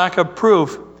for lack of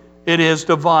proof. It is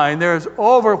divine. There is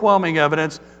overwhelming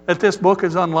evidence that this book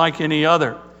is unlike any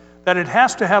other, that it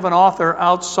has to have an author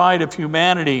outside of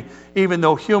humanity, even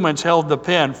though humans held the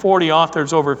pen. 40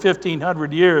 authors over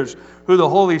 1,500 years who the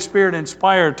Holy Spirit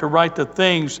inspired to write the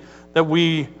things that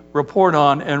we report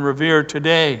on and revere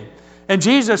today. And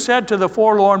Jesus said to the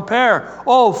forlorn pair,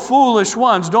 "Oh, foolish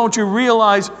ones, don't you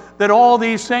realize that all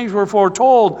these things were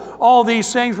foretold? All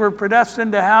these things were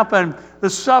predestined to happen. The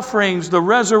sufferings, the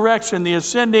resurrection, the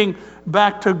ascending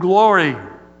back to glory."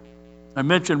 I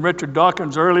mentioned Richard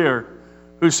Dawkins earlier,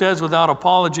 who says without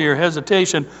apology or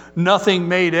hesitation, nothing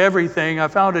made everything. I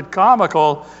found it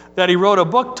comical that he wrote a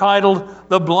book titled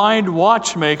The Blind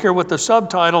Watchmaker with the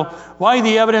subtitle, Why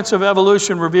the Evidence of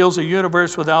Evolution Reveals a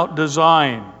Universe Without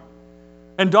Design.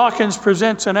 And Dawkins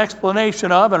presents an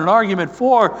explanation of and an argument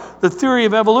for the theory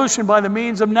of evolution by the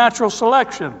means of natural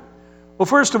selection. Well,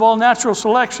 first of all, natural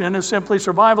selection is simply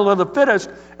survival of the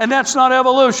fittest, and that's not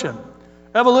evolution.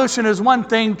 Evolution is one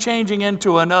thing changing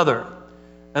into another.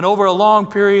 And over a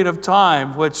long period of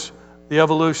time, which the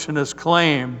evolutionists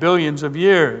claim, billions of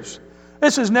years,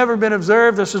 this has never been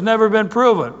observed, this has never been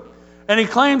proven. And he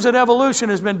claims that evolution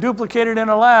has been duplicated in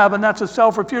a lab, and that's a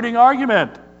self-refuting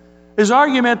argument. His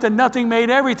argument that nothing made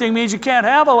everything means you can't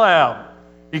have a lab.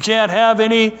 You can't have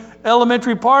any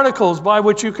elementary particles by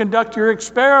which you conduct your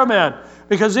experiment,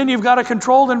 because then you've got a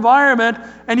controlled environment,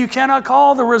 and you cannot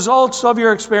call the results of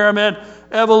your experiment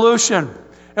evolution.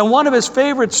 And one of his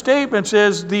favorite statements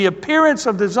is, the appearance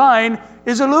of design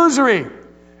is illusory.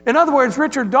 In other words,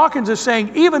 Richard Dawkins is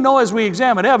saying, even though as we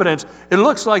examine evidence, it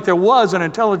looks like there was an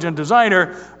intelligent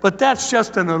designer, but that's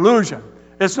just an illusion.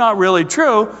 It's not really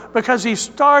true, because he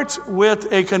starts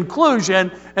with a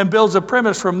conclusion and builds a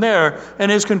premise from there.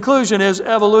 And his conclusion is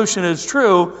evolution is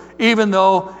true, even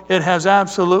though it has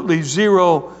absolutely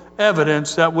zero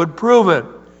evidence that would prove it.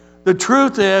 The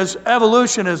truth is,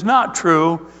 evolution is not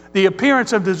true. The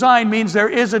appearance of design means there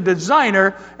is a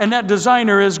designer, and that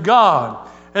designer is God.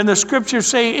 And the scriptures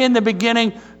say, in the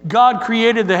beginning, God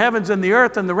created the heavens and the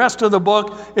earth, and the rest of the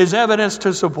book is evidence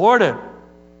to support it,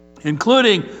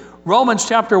 including Romans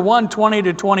chapter 1, 20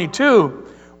 to 22,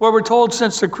 where we're told,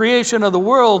 since the creation of the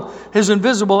world, his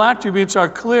invisible attributes are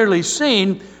clearly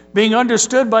seen, being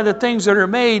understood by the things that are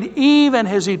made, even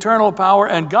his eternal power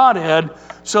and Godhead,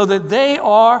 so that they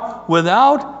are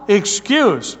without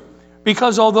excuse.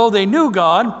 Because although they knew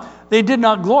God, they did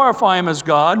not glorify him as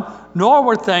God, nor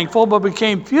were thankful, but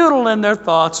became futile in their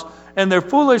thoughts, and their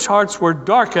foolish hearts were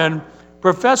darkened.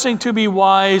 Professing to be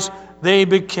wise, they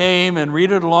became, and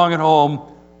read it along at home,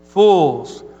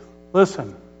 fools.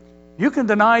 Listen, you can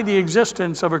deny the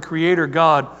existence of a creator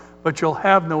God, but you'll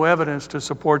have no evidence to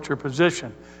support your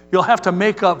position. You'll have to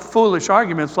make up foolish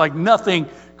arguments like nothing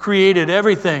created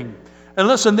everything. And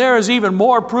listen, there is even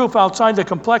more proof outside the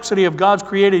complexity of God's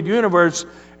created universe,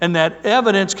 and that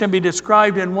evidence can be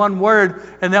described in one word,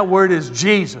 and that word is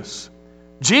Jesus.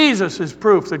 Jesus is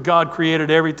proof that God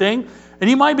created everything. And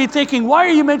you might be thinking, why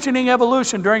are you mentioning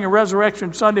evolution during a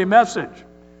Resurrection Sunday message?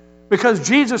 Because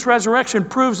Jesus' resurrection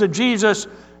proves that Jesus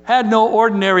had no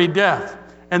ordinary death,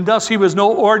 and thus he was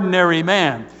no ordinary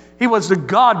man. He was the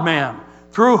God-man,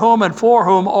 through whom and for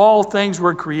whom all things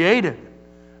were created.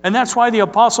 And that's why the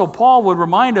Apostle Paul would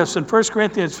remind us in 1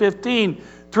 Corinthians 15,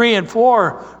 3 and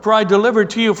 4, for I delivered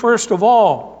to you first of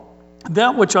all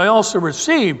that which I also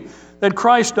received, that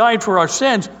Christ died for our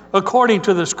sins according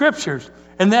to the Scriptures,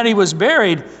 and that he was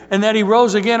buried, and that he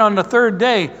rose again on the third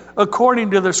day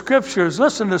according to the Scriptures.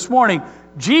 Listen, this morning,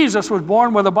 Jesus was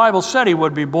born where the Bible said he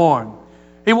would be born.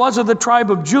 He was of the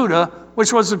tribe of Judah,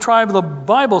 which was the tribe the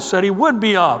Bible said he would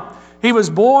be of. He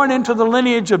was born into the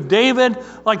lineage of David,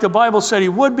 like the Bible said he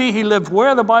would be. He lived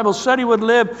where the Bible said he would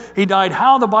live. He died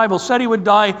how the Bible said he would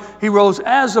die. He rose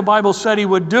as the Bible said he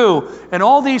would do. And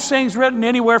all these things written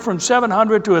anywhere from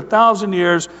 700 to 1,000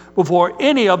 years before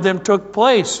any of them took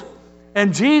place.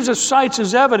 And Jesus cites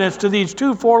as evidence to these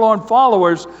two forlorn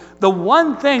followers the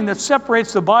one thing that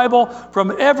separates the Bible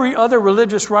from every other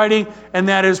religious writing, and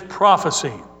that is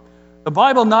prophecy. The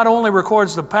Bible not only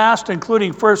records the past,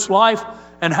 including first life,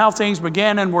 and how things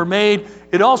began and were made,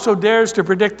 it also dares to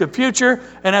predict the future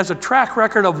and has a track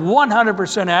record of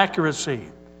 100% accuracy.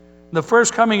 The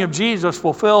first coming of Jesus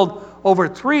fulfilled over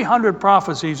 300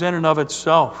 prophecies in and of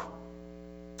itself.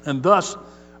 And thus,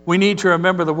 we need to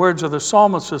remember the words of the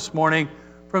psalmist this morning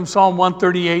from Psalm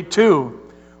 138:2,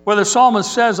 where the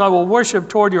psalmist says, I will worship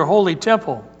toward your holy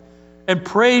temple and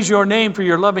praise your name for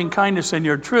your loving kindness and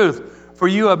your truth, for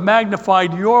you have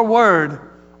magnified your word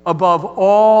above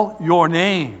all your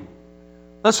name.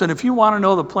 Listen, if you want to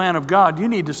know the plan of God, you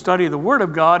need to study the Word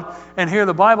of God and hear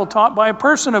the Bible taught by a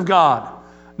person of God,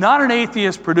 not an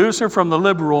atheist producer from the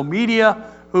liberal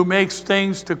media who makes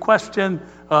things to question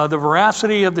the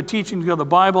veracity of the teachings of the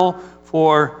Bible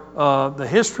for the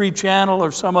History Channel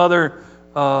or some other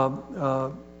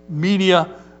media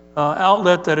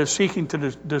outlet that is seeking to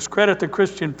discredit the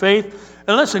Christian faith.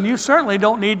 And listen, you certainly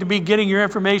don't need to be getting your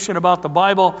information about the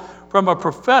Bible from a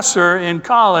professor in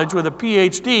college with a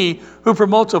PhD who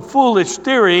promotes a foolish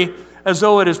theory as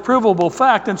though it is provable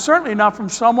fact, and certainly not from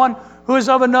someone who is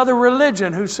of another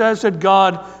religion who says that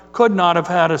God could not have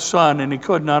had a son and he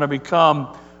could not have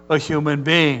become a human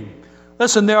being.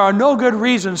 Listen, there are no good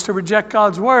reasons to reject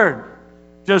God's word,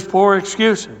 just poor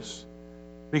excuses.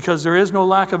 Because there is no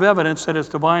lack of evidence that it's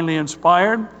divinely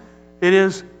inspired. It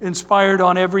is inspired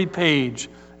on every page,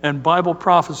 and Bible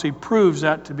prophecy proves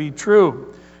that to be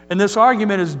true. And this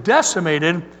argument is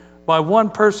decimated by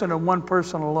one person and one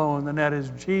person alone, and that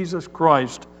is Jesus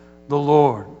Christ, the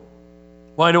Lord.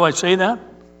 Why do I say that?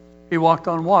 He walked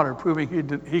on water,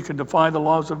 proving he could defy the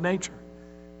laws of nature.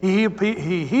 He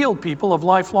healed people of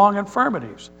lifelong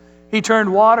infirmities. He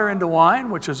turned water into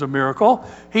wine, which is a miracle.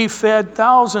 He fed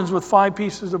thousands with 5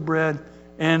 pieces of bread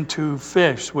and 2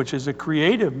 fish, which is a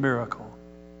creative miracle.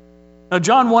 Now,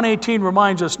 John 1:18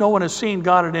 reminds us no one has seen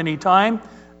God at any time.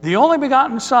 The only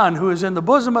begotten Son, who is in the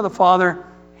bosom of the Father,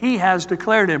 he has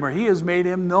declared him, or he has made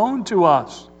him known to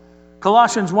us.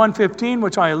 Colossians 1:15,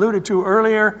 which I alluded to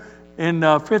earlier, in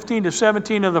 15 to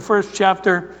 17 of the first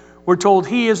chapter, we're told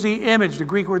he is the image, the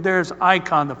Greek word there is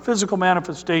icon, the physical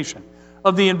manifestation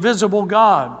of the invisible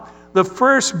God, the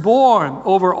firstborn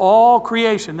over all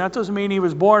creation. That doesn't mean he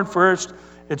was born first.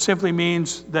 It simply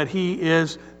means that he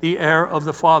is the heir of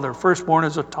the Father. Firstborn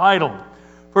is a title.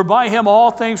 For by him all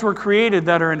things were created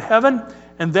that are in heaven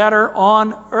and that are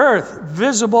on earth,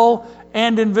 visible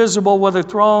and invisible, whether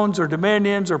thrones or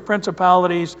dominions or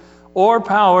principalities or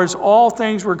powers. All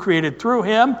things were created through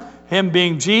him, him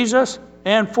being Jesus,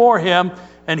 and for him.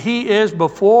 And he is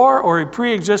before, or he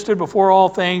pre-existed before all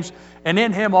things, and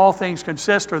in him all things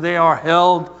consist, or they are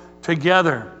held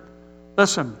together.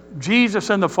 Listen, Jesus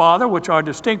and the Father, which are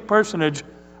distinct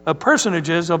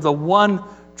personages of the one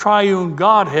triune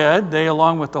Godhead, they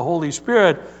along with the Holy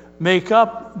Spirit make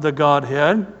up the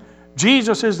Godhead.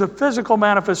 Jesus is the physical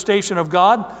manifestation of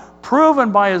God,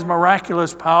 proven by his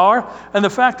miraculous power, and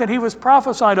the fact that he was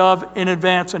prophesied of in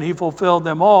advance, and he fulfilled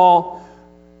them all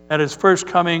at his first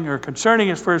coming, or concerning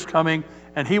his first coming,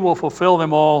 and he will fulfill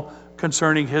them all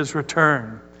concerning his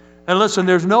return. And listen,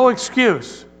 there's no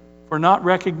excuse for not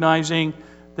recognizing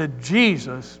that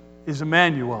Jesus is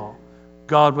Emmanuel,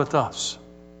 God with us.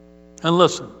 And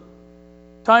listen,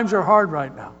 times are hard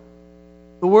right now.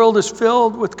 The world is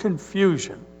filled with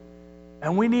confusion,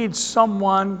 and we need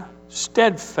someone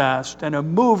steadfast and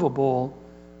immovable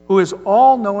who is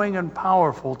all-knowing and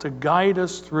powerful to guide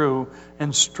us through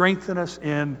and strengthen us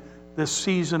in this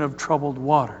season of troubled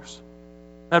waters.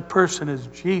 That person is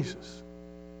Jesus.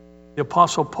 The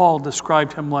Apostle Paul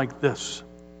described him like this.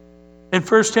 In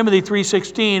 1 Timothy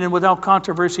 3:16, and without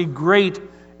controversy, great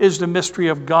is the mystery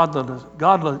of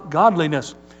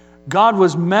godliness. God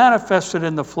was manifested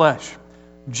in the flesh,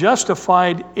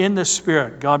 justified in the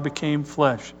Spirit. God became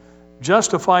flesh.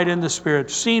 Justified in the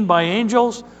Spirit, seen by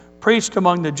angels, preached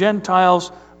among the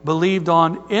Gentiles, believed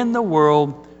on in the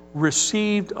world,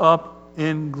 received up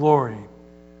in glory.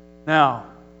 Now,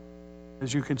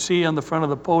 as you can see on the front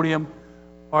of the podium,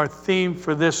 our theme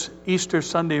for this Easter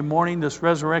Sunday morning, this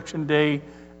Resurrection Day,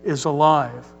 is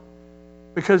alive.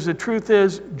 Because the truth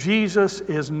is, Jesus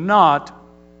is not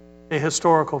a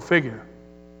historical figure.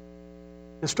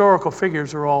 Historical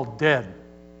figures are all dead.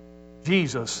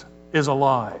 Jesus is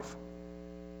alive.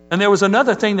 And there was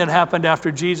another thing that happened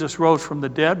after Jesus rose from the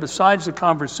dead, besides the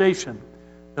conversation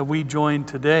that we joined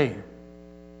today.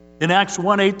 In Acts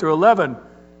 1:8 through 11,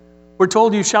 we're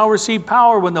told, you shall receive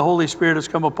power when the Holy Spirit has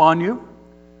come upon you,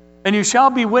 and you shall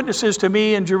be witnesses to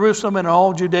me in Jerusalem and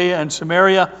all Judea and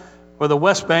Samaria, or the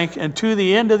West Bank, and to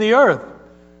the end of the earth.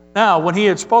 Now, when he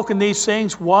had spoken these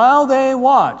things, while they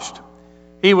watched,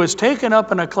 he was taken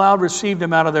up, and a cloud received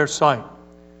him out of their sight.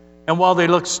 And while they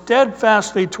looked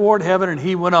steadfastly toward heaven, and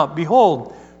he went up,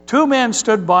 behold, 2 men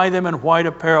stood by them in white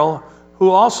apparel, who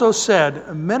also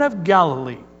said, Men of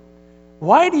Galilee,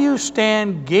 why do you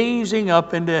stand gazing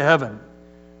up into heaven?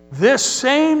 This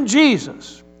same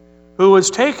Jesus, who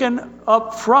was taken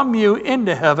up from you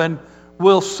into heaven,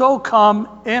 will so come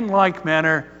in like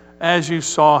manner as you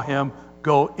saw him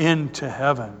go into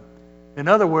heaven. In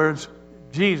other words,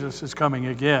 Jesus is coming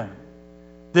again.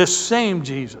 This same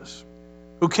Jesus,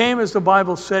 who came as the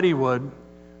Bible said he would,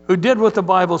 who did what the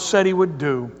Bible said he would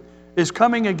do, is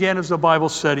coming again as the Bible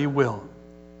said he will.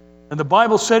 And the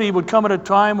Bible said he would come at a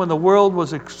time when the world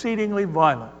was exceedingly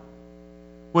violent,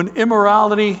 when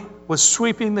immorality was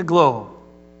sweeping the globe,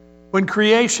 when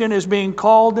creation is being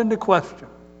called into question,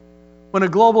 when a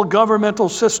global governmental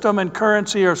system and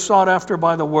currency are sought after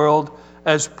by the world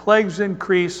as plagues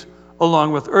increase,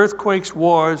 along with earthquakes,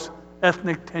 wars,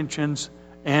 ethnic tensions,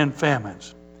 and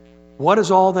famines. What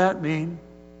does all that mean?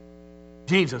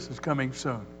 Jesus is coming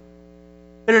soon.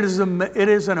 It is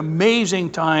an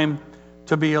amazing time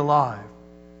to be alive.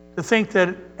 To think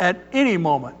that at any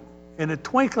moment, in a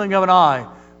twinkling of an eye,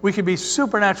 we could be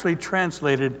supernaturally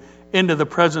translated into the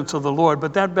presence of the Lord.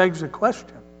 But that begs the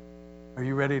question, are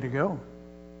you ready to go?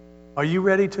 Are you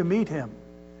ready to meet him?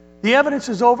 The evidence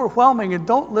is overwhelming, and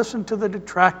don't listen to the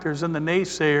detractors and the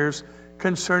naysayers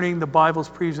concerning the Bible's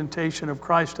presentation of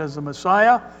Christ as the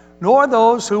Messiah, nor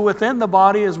those who within the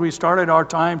body, as we started our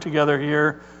time together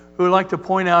here, who like to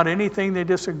point out anything they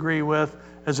disagree with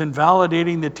as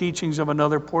invalidating the teachings of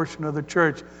another portion of the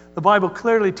church. The Bible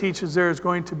clearly teaches there is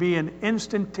going to be an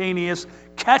instantaneous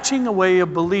catching away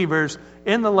of believers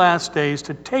in the last days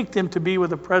to take them to be with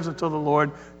the presence of the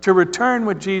Lord, to return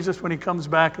with Jesus when he comes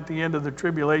back at the end of the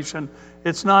tribulation.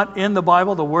 It's not in the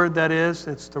Bible, the word that is.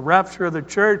 It's the rapture of the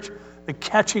church, the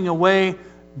catching away,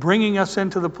 bringing us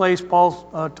into the place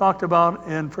Paul talked about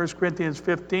in 1 Corinthians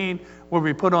 15, where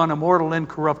we put on immortal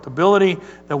incorruptibility,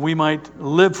 that we might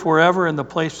live forever in the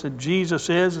place that Jesus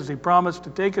is, as he promised to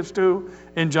take us to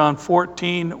in John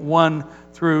 14, 1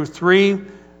 through 3.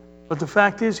 But the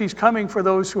fact is, he's coming for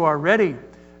those who are ready.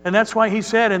 And that's why he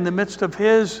said in the midst of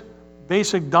his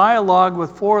basic dialogue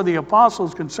with four of the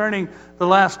apostles concerning the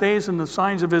last days and the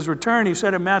signs of his return, he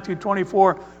said in Matthew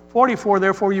 24:44,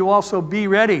 therefore you also be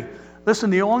ready. Listen,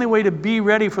 the only way to be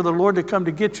ready for the Lord to come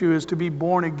to get you is to be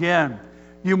born again.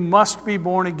 You must be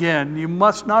born again. You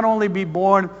must not only be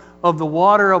born of the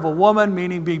water of a woman,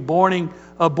 meaning be born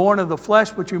of the flesh,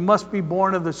 but you must be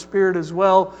born of the Spirit as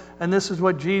well. And this is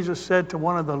what Jesus said to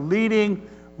one of the leading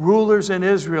rulers in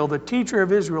Israel, the teacher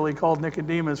of Israel, he called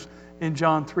Nicodemus in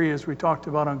John 3, as we talked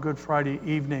about on Good Friday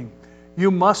evening. You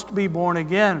must be born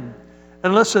again.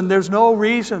 And listen, there's no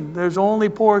reason, there's only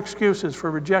poor excuses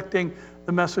for rejecting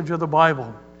the message of the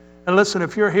Bible. And listen,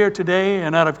 if you're here today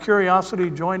and out of curiosity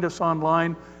joined us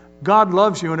online, God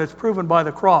loves you, and it's proven by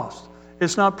the cross.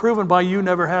 It's not proven by you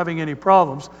never having any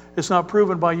problems. It's not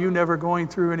proven by you never going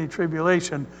through any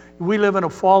tribulation. We live in a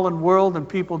fallen world, and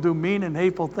people do mean and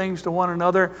hateful things to one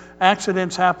another.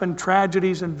 Accidents happen,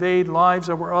 tragedies invade lives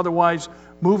that were otherwise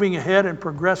moving ahead and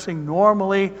progressing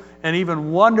normally and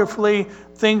even wonderfully.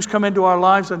 Things come into our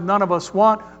lives that none of us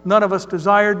want, none of us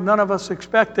desired, none of us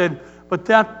expected. But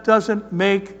that doesn't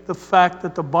make the fact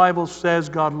that the Bible says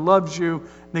God loves you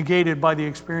negated by the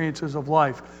experiences of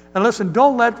life. And listen,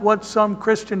 don't let what some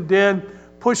Christian did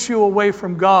push you away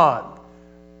from God.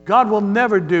 God will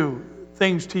never do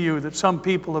things to you that some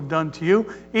people have done to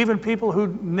you, even people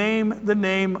who name the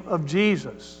name of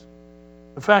Jesus.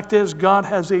 The fact is, God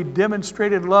has a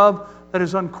demonstrated love that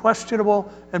is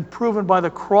unquestionable and proven by the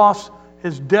cross,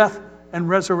 his death, and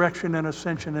resurrection and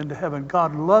ascension into heaven.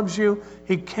 God loves you.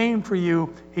 He came for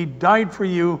you. He died for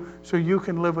you so you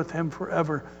can live with him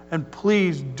forever. And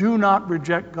please do not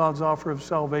reject God's offer of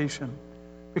salvation,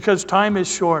 because time is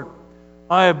short.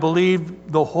 I have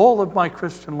believed the whole of my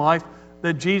Christian life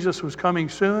that Jesus was coming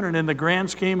soon, and in the grand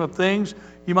scheme of things,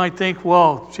 you might think,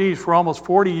 well, geez, for almost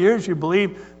 40 years you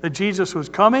believed that Jesus was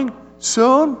coming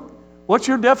soon? What's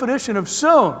your definition of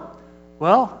soon?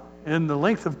 Well, in the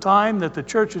length of time that the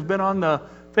church has been on the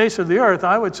face of the earth,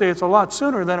 I would say it's a lot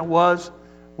sooner than it was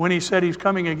when he said he's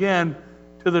coming again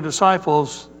to the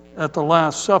disciples at the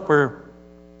Last Supper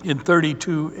in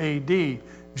 32 A.D.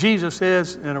 Jesus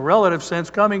is, in a relative sense,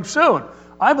 coming soon.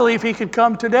 I believe he could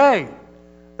come today.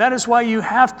 That is why you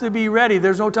have to be ready.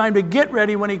 There's no time to get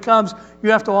ready when he comes.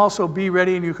 You have to also be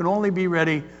ready, and you can only be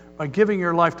ready by giving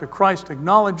your life to Christ,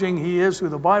 acknowledging he is who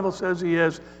the Bible says he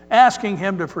is, asking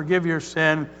him to forgive your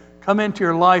sin, come into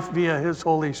your life via his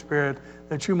Holy Spirit,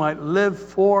 that you might live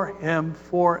for him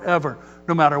forever.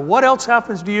 No matter what else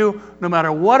happens to you, no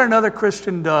matter what another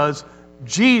Christian does,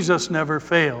 Jesus never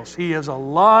fails. He is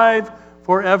alive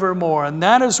forevermore. And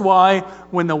that is why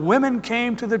when the women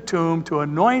came to the tomb to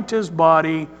anoint his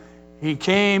body, they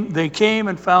came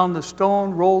and found the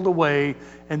stone rolled away.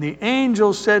 And the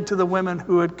angel said to the women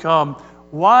who had come,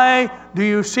 "Why do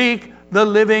you seek the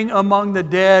living among the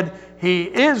dead? He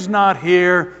is not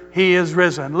here. He is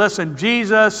risen." Listen,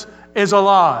 Jesus is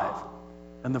alive.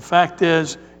 And the fact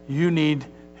is, you need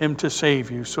him to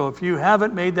save you. So if you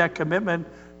haven't made that commitment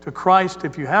to Christ,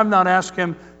 if you have not asked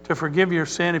him to forgive your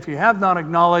sin, if you have not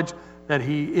acknowledged that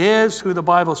he is who the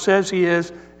Bible says he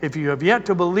is, if you have yet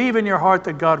to believe in your heart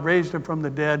that God raised him from the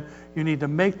dead, you need to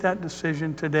make that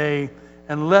decision today.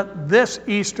 And let this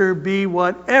Easter be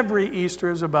what every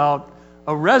Easter is about,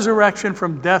 a resurrection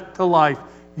from death to life.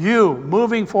 You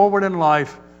moving forward in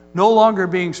life, no longer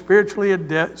being spiritually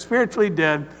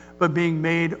dead, but being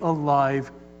made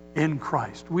alive in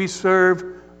Christ. We serve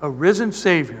a risen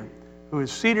Savior who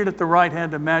is seated at the right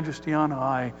hand of majesty on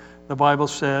high, the Bible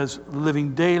says,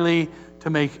 living daily to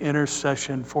make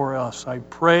intercession for us. I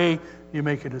pray you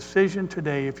make a decision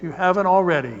today, if you haven't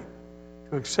already,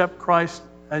 to accept Christ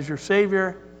as your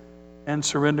Savior and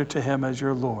surrender to him as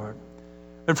your Lord.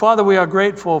 And Father, we are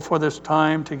grateful for this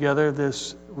time together,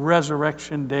 this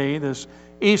Resurrection Day, this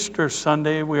Easter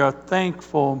Sunday. We are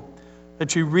thankful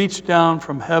that you reached down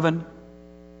from heaven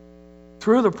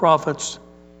through the prophets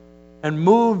and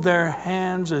moved their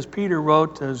hands, as Peter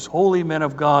wrote, as holy men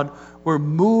of God were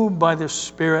moved by the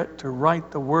Spirit to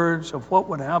write the words of what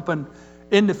would happen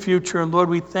in the future. And Lord,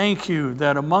 we thank you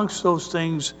that amongst those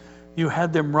things you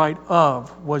had them write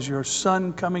of was your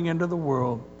Son coming into the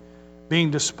world, being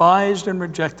despised and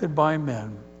rejected by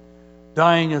men,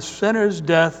 dying a sinner's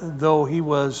death, though he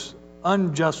was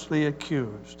unjustly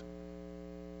accused,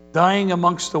 dying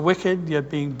amongst the wicked, yet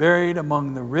being buried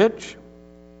among the rich,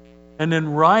 and then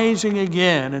rising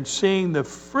again and seeing the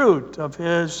fruit of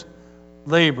his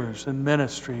labors and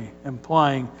ministry,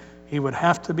 implying he would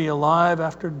have to be alive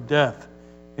after death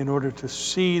in order to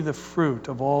see the fruit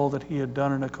of all that he had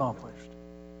done and accomplished.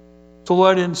 So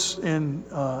Lord, in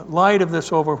light of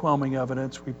this overwhelming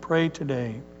evidence, we pray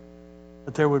today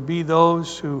that there would be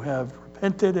those who have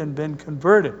repented and been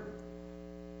converted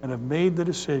and have made the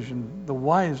decision, the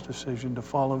wise decision, to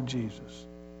follow Jesus.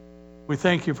 We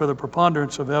thank you for the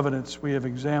preponderance of evidence we have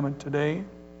examined today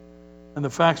and the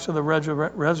facts of the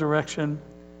resurrection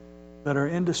that are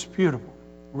indisputable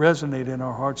resonate in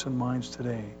our hearts and minds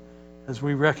today as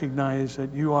we recognize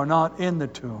that you are not in the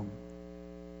tomb.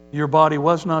 Your body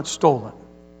was not stolen.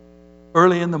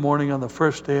 Early in the morning on the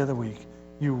first day of the week,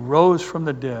 you rose from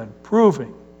the dead,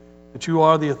 proving that you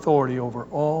are the authority over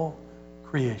all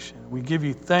creation. We give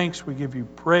you thanks, we give you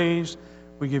praise,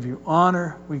 we give you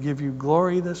honor, we give you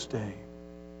glory this day.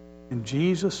 In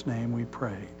Jesus' name we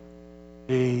pray.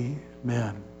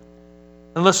 Amen.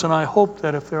 And listen, I hope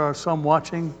that if there are some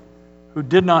watching who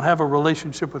did not have a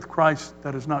relationship with Christ,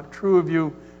 that is not true of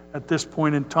you at this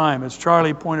point in time. As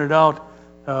Charlie pointed out,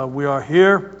 we are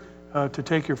here to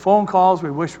take your phone calls.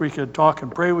 We wish we could talk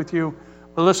and pray with you.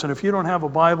 But listen, if you don't have a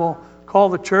Bible, call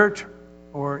the church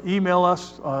or email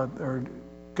us or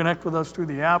connect with us through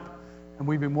the app, and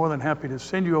we'd be more than happy to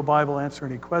send you a Bible, answer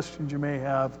any questions you may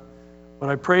have. But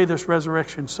I pray this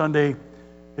Resurrection Sunday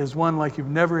is one like you've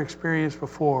never experienced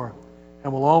before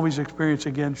and will always experience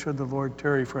again should the Lord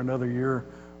tarry for another year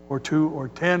or 2 or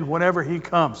 10, whenever he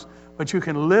comes. But you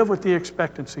can live with the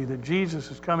expectancy that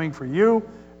Jesus is coming for you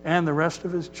and the rest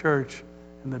of his church,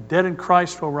 and the dead in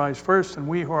Christ will rise first, and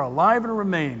we who are alive and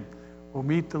remain will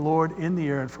meet the Lord in the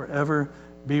air and forever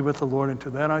be with the Lord. And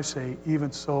to that I say,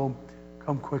 even so,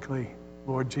 come quickly,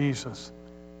 Lord Jesus.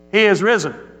 He is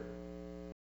risen.